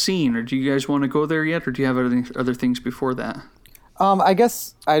final scene. Or do you guys want to go there yet, or do you have other things before that? I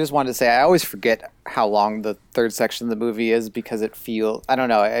guess I just wanted to say I always forget how long the third section of the movie is because it feels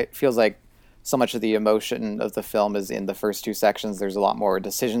like so much of the emotion of the film is in the first two sections. There's a lot more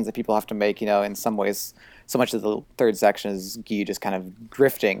decisions that people have to make. You know, in some ways, so much of the third section is Guy just kind of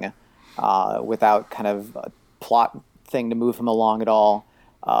drifting without kind of a plot thing to move him along at all.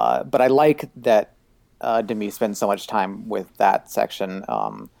 But I like that Demy spends so much time with that section.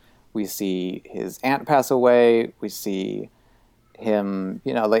 We see his aunt pass away. We see him,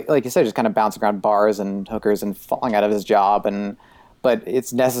 you know, like you said, just kind of bouncing around bars and hookers and falling out of his job. But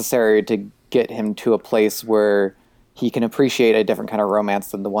it's necessary to get him to a place where he can appreciate a different kind of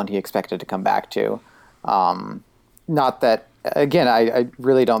romance than the one he expected to come back to. Not that, again, I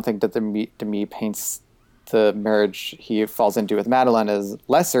really don't think that Demy paints the marriage he falls into with Madeline as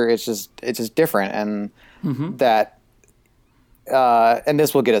lesser. It's just different, and that, and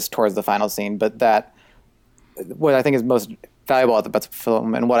this will get us towards the final scene. But that, what I think is most valuable about the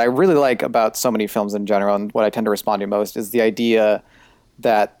film, and what I really like about so many films in general, and what I tend to respond to most, is the idea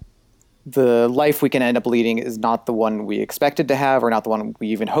that the life we can end up leading is not the one we expected to have, or not the one we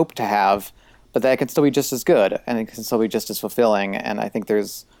even hoped to have, but that it can still be just as good, and it can still be just as fulfilling. And I think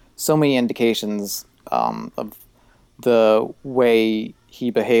there's so many indications of the way he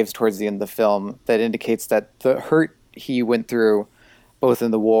behaves towards the end of the film that indicates that the hurt he went through, both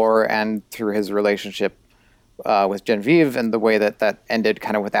in the war and through his relationship with Genevieve, and the way that ended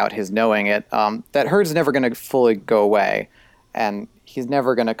kind of without his knowing it, that hurt is never going to fully go away. And he's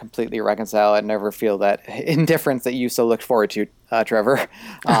never going to completely reconcile it, never feel that indifference that you so looked forward to, Trevor.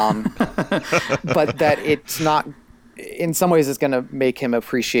 But that it's not, in some ways, it's going to make him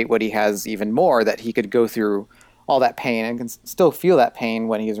appreciate what he has even more, that he could go through all that pain and can still feel that pain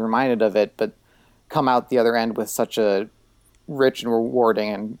when he's reminded of it, but come out the other end with such a rich and rewarding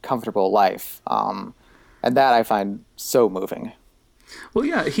and comfortable life. And that I find so moving. Well,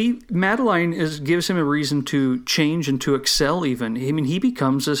 yeah, Madeline gives him a reason to change and to excel even. I mean, he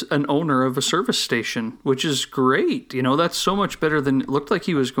becomes an owner of a service station, which is great. You know, that's so much better than it looked like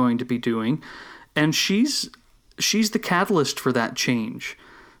he was going to be doing. And she's the catalyst for that change.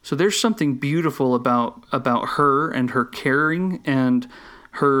 So there's something beautiful about her and her caring and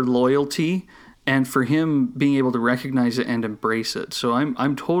her loyalty, and for him being able to recognize it and embrace it. So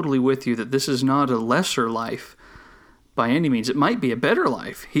I'm totally with you that this is not a lesser life by any means. It might be a better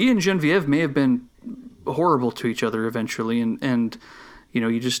life. He and Genevieve may have been horrible to each other eventually, and you know,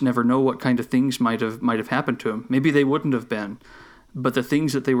 you just never know what kind of things might have happened to him. Maybe they wouldn't have been, but the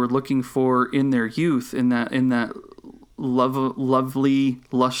things that they were looking for in their youth, in that lovely,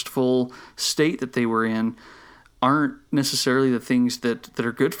 lustful state that they were in, aren't necessarily the things that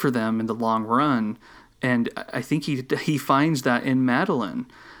are good for them in the long run. And I think he finds that in Madeline.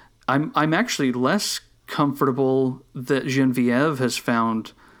 I'm actually less comfortable that Genevieve has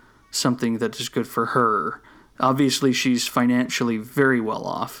found something that is good for her. Obviously, she's financially very well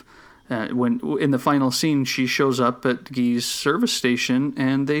off. When in the final scene, she shows up at Guy's service station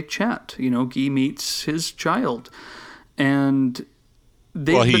and they chat. You know, Guy meets his child, and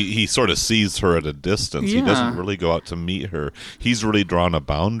he sort of sees her at a distance. Yeah. He doesn't really go out to meet her. He's really drawn a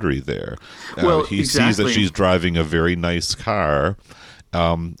boundary there. He sees that she's driving a very nice car.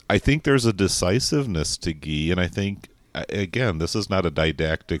 I think there's a decisiveness to Guy, and I think, again, this is not a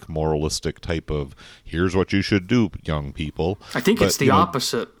didactic, moralistic type of, here's what you should do, young people. I think it's the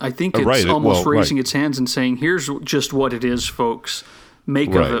opposite. I think it's almost raising its hands and saying, here's just what it is, folks.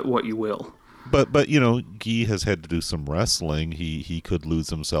 Make of it what you will. But Guy has had to do some wrestling. He could lose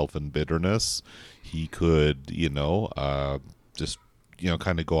himself in bitterness. He could, just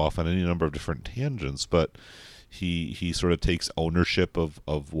kind of go off on any number of different tangents. But he sort of takes ownership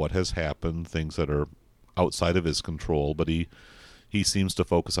of what has happened, things that are outside of his control. But he seems to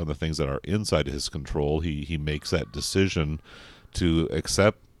focus on the things that are inside his control. He makes that decision to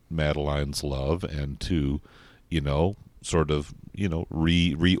accept Madeline's love and to, sort of,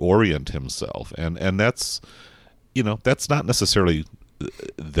 reorient himself. And that's, that's not necessarily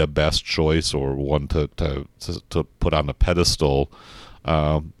the best choice or one to put on a pedestal,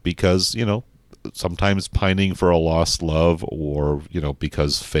 because, sometimes pining for a lost love or,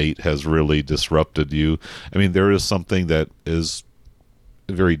 because fate has really disrupted you. I mean, there is something that is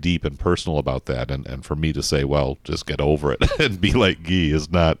very deep and personal about that, and for me to say, well, just get over it and be like Guy is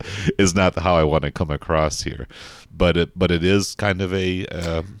not how I want to come across here. But it is kind of a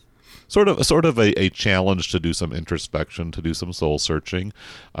sort of a challenge to do some introspection, to do some soul searching,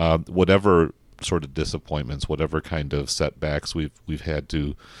 whatever sort of disappointments, whatever kind of setbacks we've had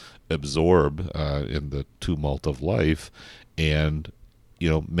to absorb in the tumult of life, and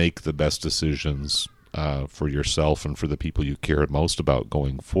make the best decisions for yourself and for the people you care most about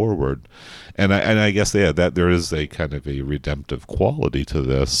going forward. And I guess that there is a kind of a redemptive quality to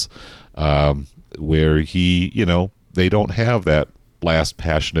this, where they don't have that last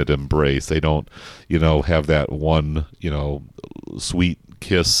passionate embrace. They don't, have that one, sweet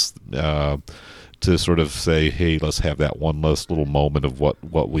kiss to sort of say, hey, let's have that one last little moment of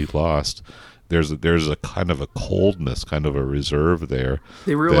what we've lost. There's a kind of a coldness, kind of a reserve there.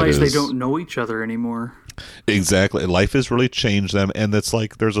 They realize they don't know each other anymore. Exactly. Life has really changed them, and it's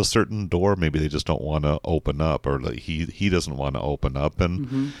like there's a certain door maybe they just don't want to open up, or like he doesn't want to open up,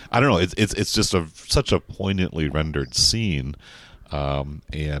 and I don't know. It's just such a poignantly rendered scene,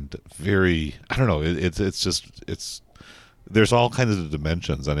 and very, I don't know. It's there's all kinds of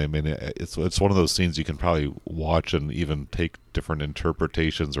dimensions, and I mean it's one of those scenes you can probably watch and even take different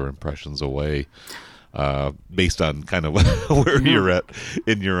interpretations or impressions away, based on kind of where you're at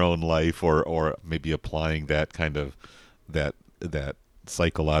in your own life, or maybe applying that kind of that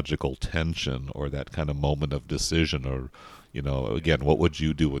psychological tension or that kind of moment of decision, or again, what would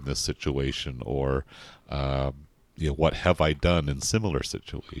you do in this situation, or what have I done in similar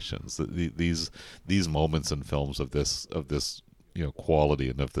situations? These moments in films of this quality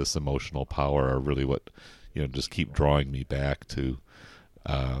and of this emotional power are really what just keep drawing me back to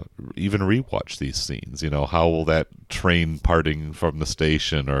even rewatch these scenes. How will that train parting from the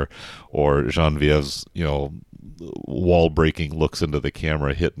station, or Genevieve's wall breaking looks into the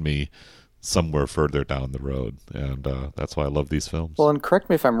camera hit me somewhere further down the road, and that's why I love these films. Well, and correct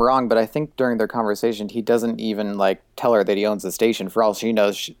me if I'm wrong, but I think during their conversation, he doesn't even tell her that he owns the station. For all she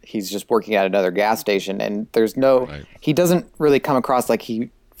knows, he's just working at another gas station, and there's no. Right. He doesn't really come across like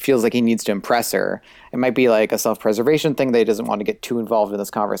he feels like he needs to impress her. It might be like a self-preservation thing that he doesn't want to get too involved in this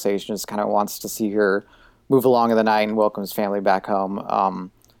conversation. Just kind of wants to see her move along in the night and welcome his family back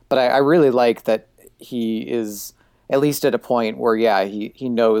home. But I really like that he is at least at a point where, he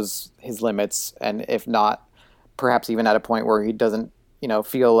knows his limits, and if not, perhaps even at a point where he doesn't,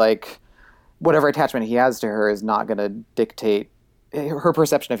 feel like whatever attachment he has to her is not going to dictate, her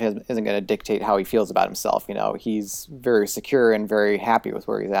perception of him isn't going to dictate how he feels about himself. He's very secure and very happy with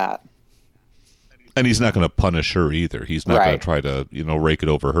where he's at. And he's not going to punish her either. He's not going to try to, rake it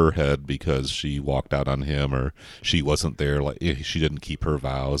over her head because she walked out on him, or she wasn't there, like she didn't keep her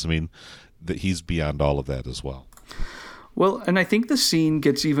vows. I mean, he's beyond all of that as well. Well, and I think the scene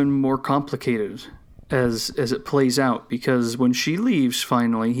gets even more complicated as it plays out, because when she leaves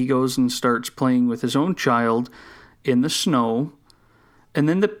finally, he goes and starts playing with his own child in the snow, and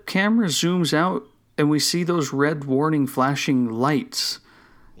then the camera zooms out and we see those red warning flashing lights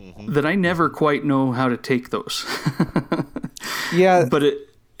that I never quite know how to take those. Yeah. But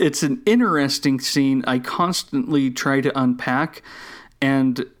it's an interesting scene. I constantly try to unpack,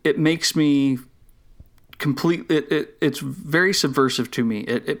 and it makes me it's very subversive to me.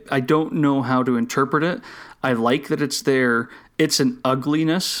 I don't know how to interpret it. I like that it's there. It's an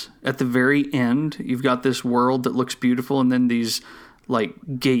ugliness at the very end. You've got this world that looks beautiful, and then these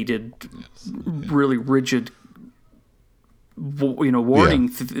gated, really rigid, warning.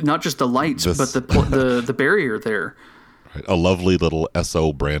 Not just the lights, but the barrier there. Right. A lovely little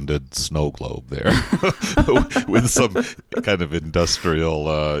SO branded snow globe there with some kind of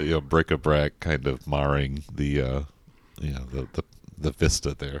industrial, bric-a-brac kind of marring the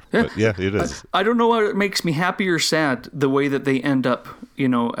vista there. Yeah. But yeah, it is. I don't know what it makes me happy or sad, the way that they end up,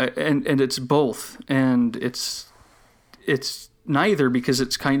 and it's both. And it's neither, because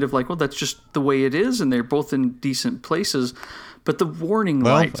it's kind of like, well, that's just the way it is, and they're both in decent places. But the warning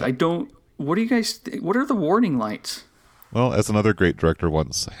lights, I don't. What do you guys? What are the warning lights? Well, as another great director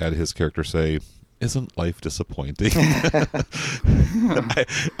once had his character say, "Isn't life disappointing?"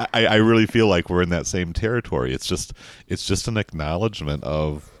 I really feel like we're in that same territory. It's just an acknowledgement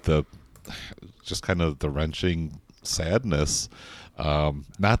of the just kind of the wrenching sadness.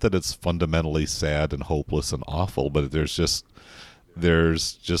 Not that it's fundamentally sad and hopeless and awful, but there's just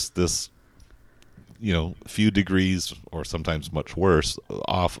this, few degrees, or sometimes much worse,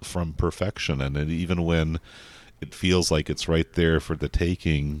 off from perfection. And even when it feels like it's right there for the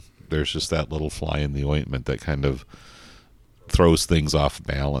taking, there's just that little fly in the ointment that kind of throws things off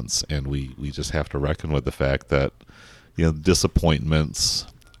balance. And we just have to reckon with the fact that, disappointments,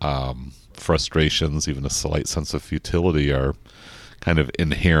 frustrations, even a slight sense of futility are kind of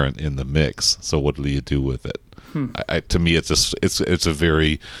inherent in the mix. So what do you do with it? To me, it's a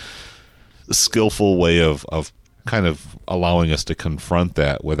very skillful way of kind of allowing us to confront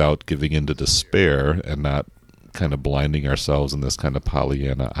that without giving into despair and not kind of blinding ourselves in this kind of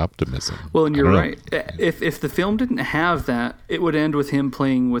Pollyanna optimism. Well, and you're right. If the film didn't have that, it would end with him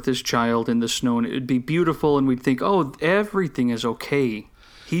playing with his child in the snow, and it would be beautiful, and we'd think, oh, everything is okay.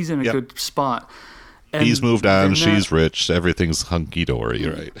 He's in a good spot. And he's moved on, she's rich, everything's hunky-dory,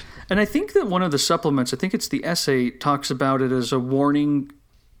 right? And I think that one of the supplements, I think it's the essay, talks about it as a warning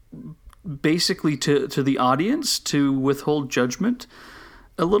basically to the audience to withhold judgment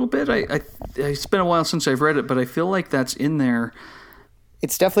a little bit. It's been a while since I've read it, but I feel like that's in there.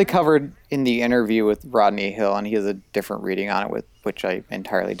 It's definitely covered in the interview with Rodney Hill, and he has a different reading on it, with which I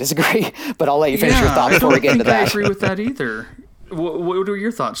entirely disagree. But I'll let you finish your thought before we get into that. I agree with that either. What are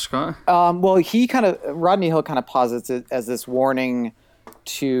your thoughts, Scott? Well, Rodney Hill kind of posits it as this warning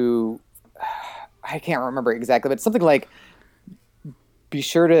to, I can't remember exactly, but something like, be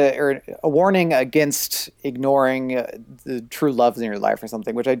sure to, or a warning against ignoring the true loves in your life or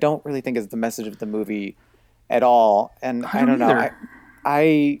something, which I don't really think is the message of the movie at all. And I don't know.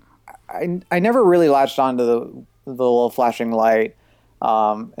 I never really latched onto the little flashing light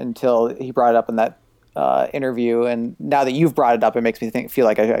until he brought it up in that interview. And now that you've brought it up, it makes me feel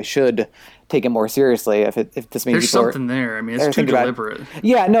like I should take it more seriously. If this means there's something there. I mean, it's too deliberate.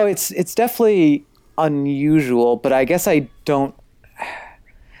 Yeah, no, it's definitely unusual, but I guess I don't.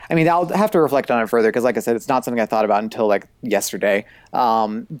 I mean, I'll have to reflect on it further because, like I said, it's not something I thought about until like yesterday.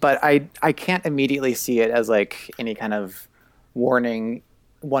 But I can't immediately see it as like any kind of warning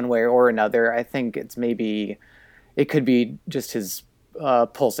one way or another. I think it could be just his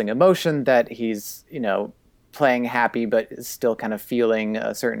pulsing emotion that he's, playing happy, but is still kind of feeling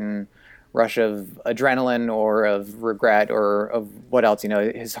a certain rush of adrenaline or of regret or of what else,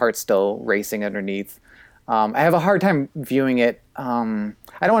 his heart's still racing underneath. I have a hard time viewing it.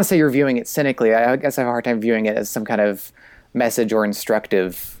 I don't want to say you're viewing it cynically. I guess I have a hard time viewing it as some kind of message or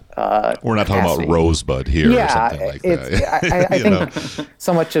instructive. We're not talking about Rosebud here or something like that. I think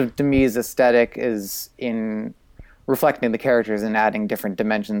so much of Demy's aesthetic is in reflecting the characters and adding different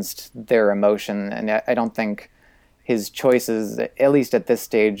dimensions to their emotion. And I don't think his choices, at least at this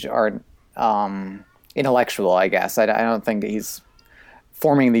stage, are intellectual, I guess. I don't think he's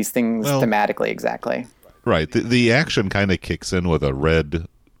forming these things thematically exactly. Right. The action kind of kicks in with a red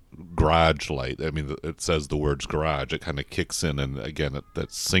garage light. I mean, it says the words garage. It kind of kicks in, and again,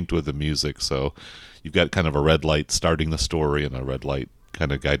 that's synced with the music. So you've got kind of a red light starting the story and a red light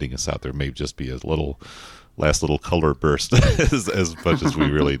kind of guiding us out. There may just be a last little color burst as much as we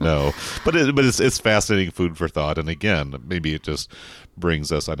really know. But it's fascinating food for thought. And again, maybe it just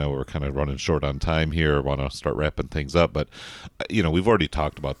brings us, I know we're kind of running short on time here, want to start wrapping things up, but we've already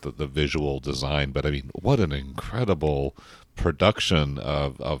talked about the visual design, but I mean, what an incredible production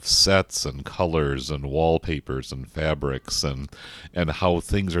of sets and colors and wallpapers and fabrics and how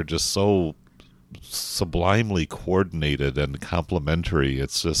things are just so sublimely coordinated and complementary.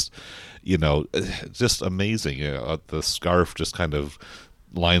 It's just just amazing. The scarf just kind of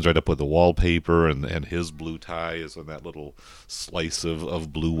lines right up with the wallpaper, and his blue tie is on that little slice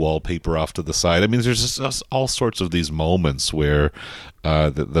of blue wallpaper off to the side. I mean, there's just all sorts of these moments where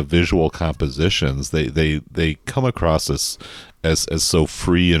the visual compositions they come across as so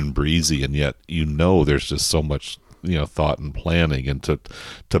free and breezy, and yet there's just so much thought and planning, and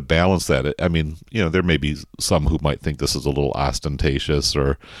to balance that. I mean, there may be some who might think this is a little ostentatious,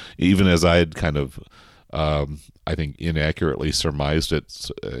 or even as I had kind of I think inaccurately surmised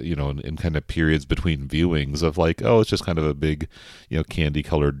it, in kind of periods between viewings of like, oh, it's just kind of a big, candy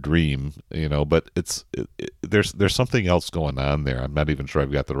colored dream, but there's something else going on there. I'm not even sure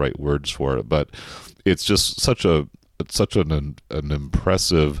I've got the right words for it, but it's just such a such an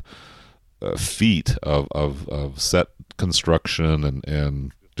impressive feat of set construction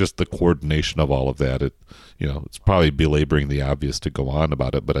and just the coordination of all of that. It's probably belaboring the obvious to go on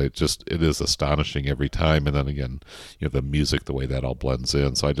about it, but it is astonishing every time. And then again, the music, the way that all blends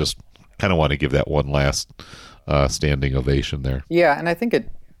in. So I just kind of want to give that one last standing ovation there. Yeah, and I think it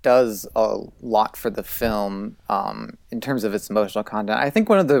does a lot for the film in terms of its emotional content. I think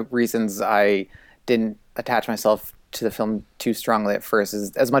one of the reasons I didn't attach myself to the film too strongly at first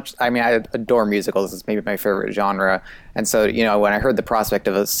is I adore musicals. It's maybe my favorite genre. And so, when I heard the prospect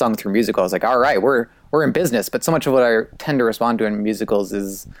of a sung through musical, I was like, all right, we're in business. But so much of what I tend to respond to in musicals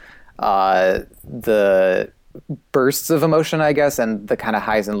is the bursts of emotion, I guess, and the kind of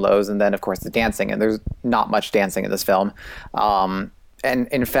highs and lows. And then, of course, the dancing. And there's not much dancing in this film. And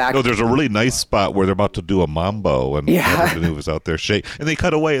in fact, no, there's a really nice spot where they're about to do a mambo, and Catherine Deneuve is out there shake, and they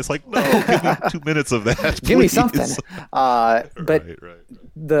cut away. It's like, no, give me 2 minutes of that, give me something. But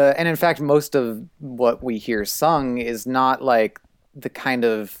right. And in fact, most of what we hear sung is not like the kind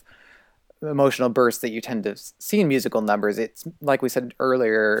of emotional burst that you tend to see in musical numbers. It's like we said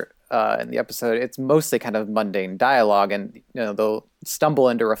earlier in the episode, it's mostly kind of mundane dialogue, and they'll stumble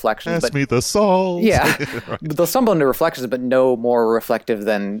into reflections. Pass me the salt. Yeah, right. They'll stumble into reflections, but no more reflective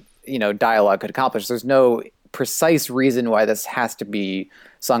than dialogue could accomplish. There's no precise reason why this has to be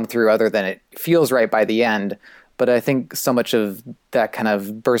sung through, other than it feels right by the end. But I think so much of that kind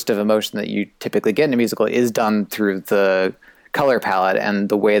of burst of emotion that you typically get in a musical is done through the color palette and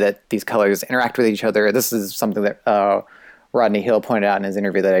the way that these colors interact with each other. This is something that Rodney Hill pointed out in his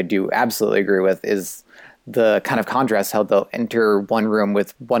interview that I do absolutely agree with, is the kind of contrast, how they'll enter one room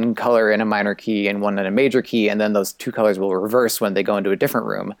with one color in a minor key and one in a major key, and then those two colors will reverse when they go into a different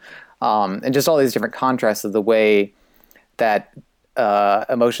room. And just all these different contrasts of the way that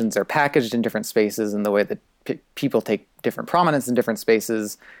emotions are packaged in different spaces and the way that people take different prominence in different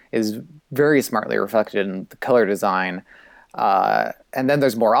spaces is very smartly reflected in the color design. And then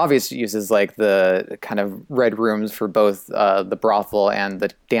there's more obvious uses, like the kind of red rooms for both the brothel and the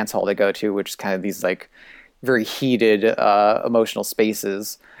dance hall they go to, which is kind of these like very heated emotional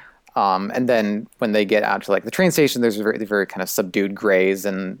spaces. And then when they get out to like the train station, there's very, very kind of subdued grays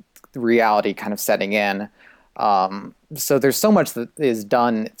and reality kind of setting in. So there's so much that is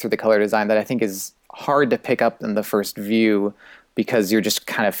done through the color design that I think is hard to pick up in the first view, because you're just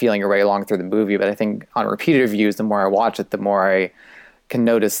kind of feeling your way along through the movie. But I think on repeated views, the more I watch it, the more I can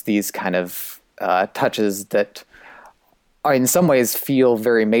notice these kind of touches that are in some ways feel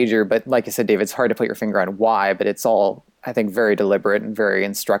very major. But like I said, Dave, it's hard to put your finger on why, but it's all, I think, very deliberate and very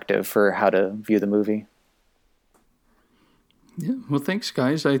instructive for how to view the movie. Yeah, well, thanks,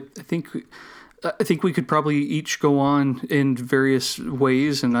 guys. I think we could probably each go on in various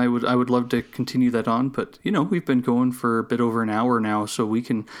ways, and I would love to continue that on. But we've been going for a bit over an hour now, so we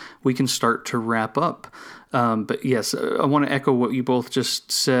can start to wrap up. But yes, I want to echo what you both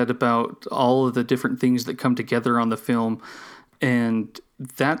just said about all of the different things that come together on the film, and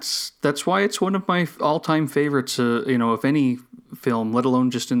that's why it's one of my all-time favorites. Of any film, let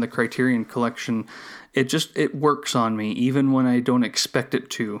alone just in the Criterion Collection. It works on me even when I don't expect it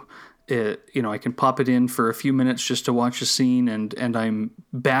to. I can pop it in for a few minutes just to watch a scene, and I'm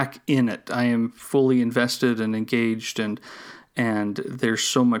back in it. I am fully invested and engaged, and there's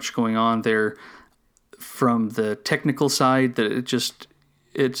so much going on there from the technical side that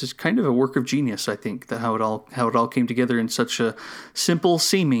it's just kind of a work of genius. I think that how it all came together in such a simple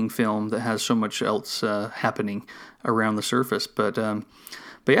seeming film that has so much else happening around the surface. But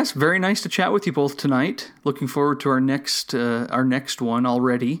yes, very nice to chat with you both tonight. Looking forward to our next one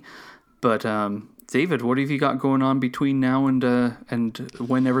already. But David, what have you got going on between now and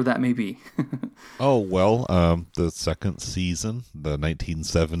whenever that may be? Oh, well, the second season, the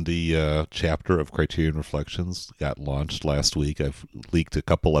 1970 chapter of Criterion Reflections got launched last week. I've leaked a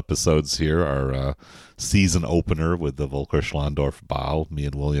couple episodes here. Our season opener with the Volker Schlondorf Bow, me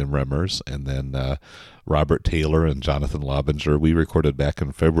and William Remmers, and then Robert Taylor and Jonathan Lobinger. We recorded back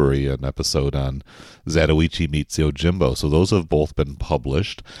in February an episode on Zatoichi Meets Yojimbo. So those have both been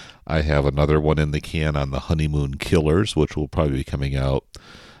published. I have another one in the can on the Honeymoon Killers, which will probably be coming out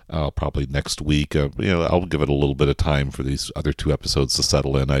probably next week. I'll give it a little bit of time for these other two episodes to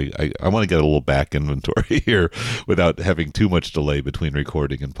settle in. I want to get a little back inventory here without having too much delay between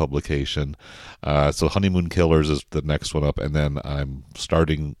recording and publication. So Honeymoon Killers is the next one up, and then I'm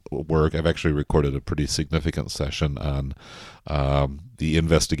starting work. I've actually recorded a pretty significant session on the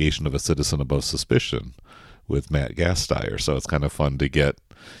investigation of A Citizen Above Suspicion, with Matt Gasteyer. So it's kind of fun to get,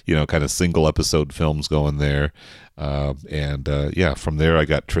 kind of single episode films going there. From there I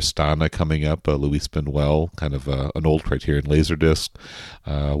got Tristana coming up, Luis Buñuel, kind of an old Criterion Laserdisc,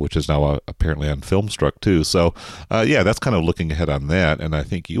 which is now apparently on Filmstruck too. So that's kind of looking ahead on that. And I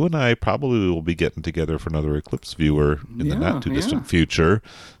think you and I probably will be getting together for another Eclipse Viewer in the not too distant future.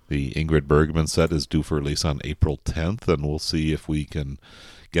 The Ingrid Bergman set is due for release on April 10th, and we'll see if we can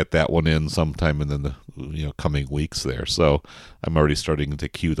get that one in sometime in the coming weeks there. So I'm already starting to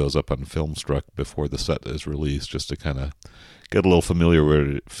queue those up on Filmstruck before the set is released, just to kind of get a little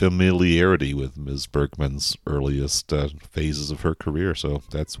familiarity with Ms. Bergman's earliest phases of her career. So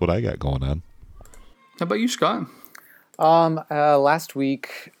that's what I got going on. How about you, Scott? Last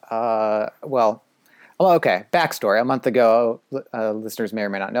week, okay, backstory. A month ago, listeners may or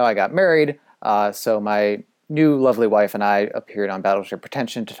may not know, I got married. So my new lovely wife and I appeared on Battleship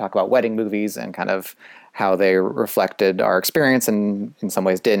Pretension to talk about wedding movies and kind of how they reflected our experience and in some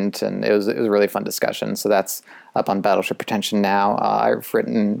ways didn't. And it was a really fun discussion. So that's up on Battleship Pretension now. I've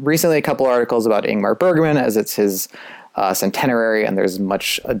written recently a couple articles about Ingmar Bergman, as it's his centenary, and there's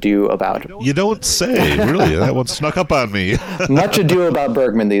much ado about... You don't say, really. That one snuck up on me. Much ado about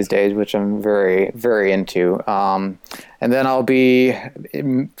Bergman these days, which I'm very, very into. And then I'll be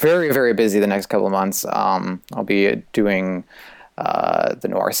very, very busy the next couple of months. I'll be doing the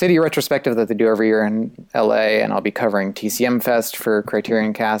Noir City retrospective that they do every year in LA, and I'll be covering TCM Fest for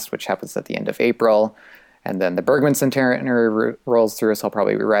Criterion Cast, which happens at the end of April. And then the Bergman centenary rolls through, so I'll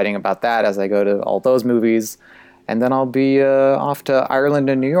probably be writing about that as I go to all those movies. And then I'll be off to Ireland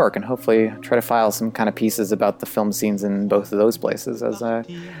and New York and hopefully try to file some kind of pieces about the film scenes in both of those places, as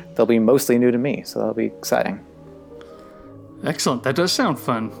they'll be mostly new to me, so that'll be exciting. Excellent. That does sound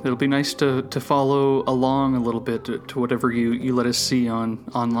fun. It'll be nice to follow along a little bit to whatever you let us see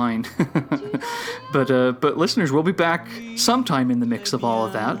online. But listeners, we'll be back sometime in the mix of all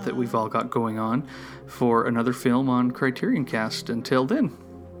of that we've all got going on for another film on Criterion Cast. Until then,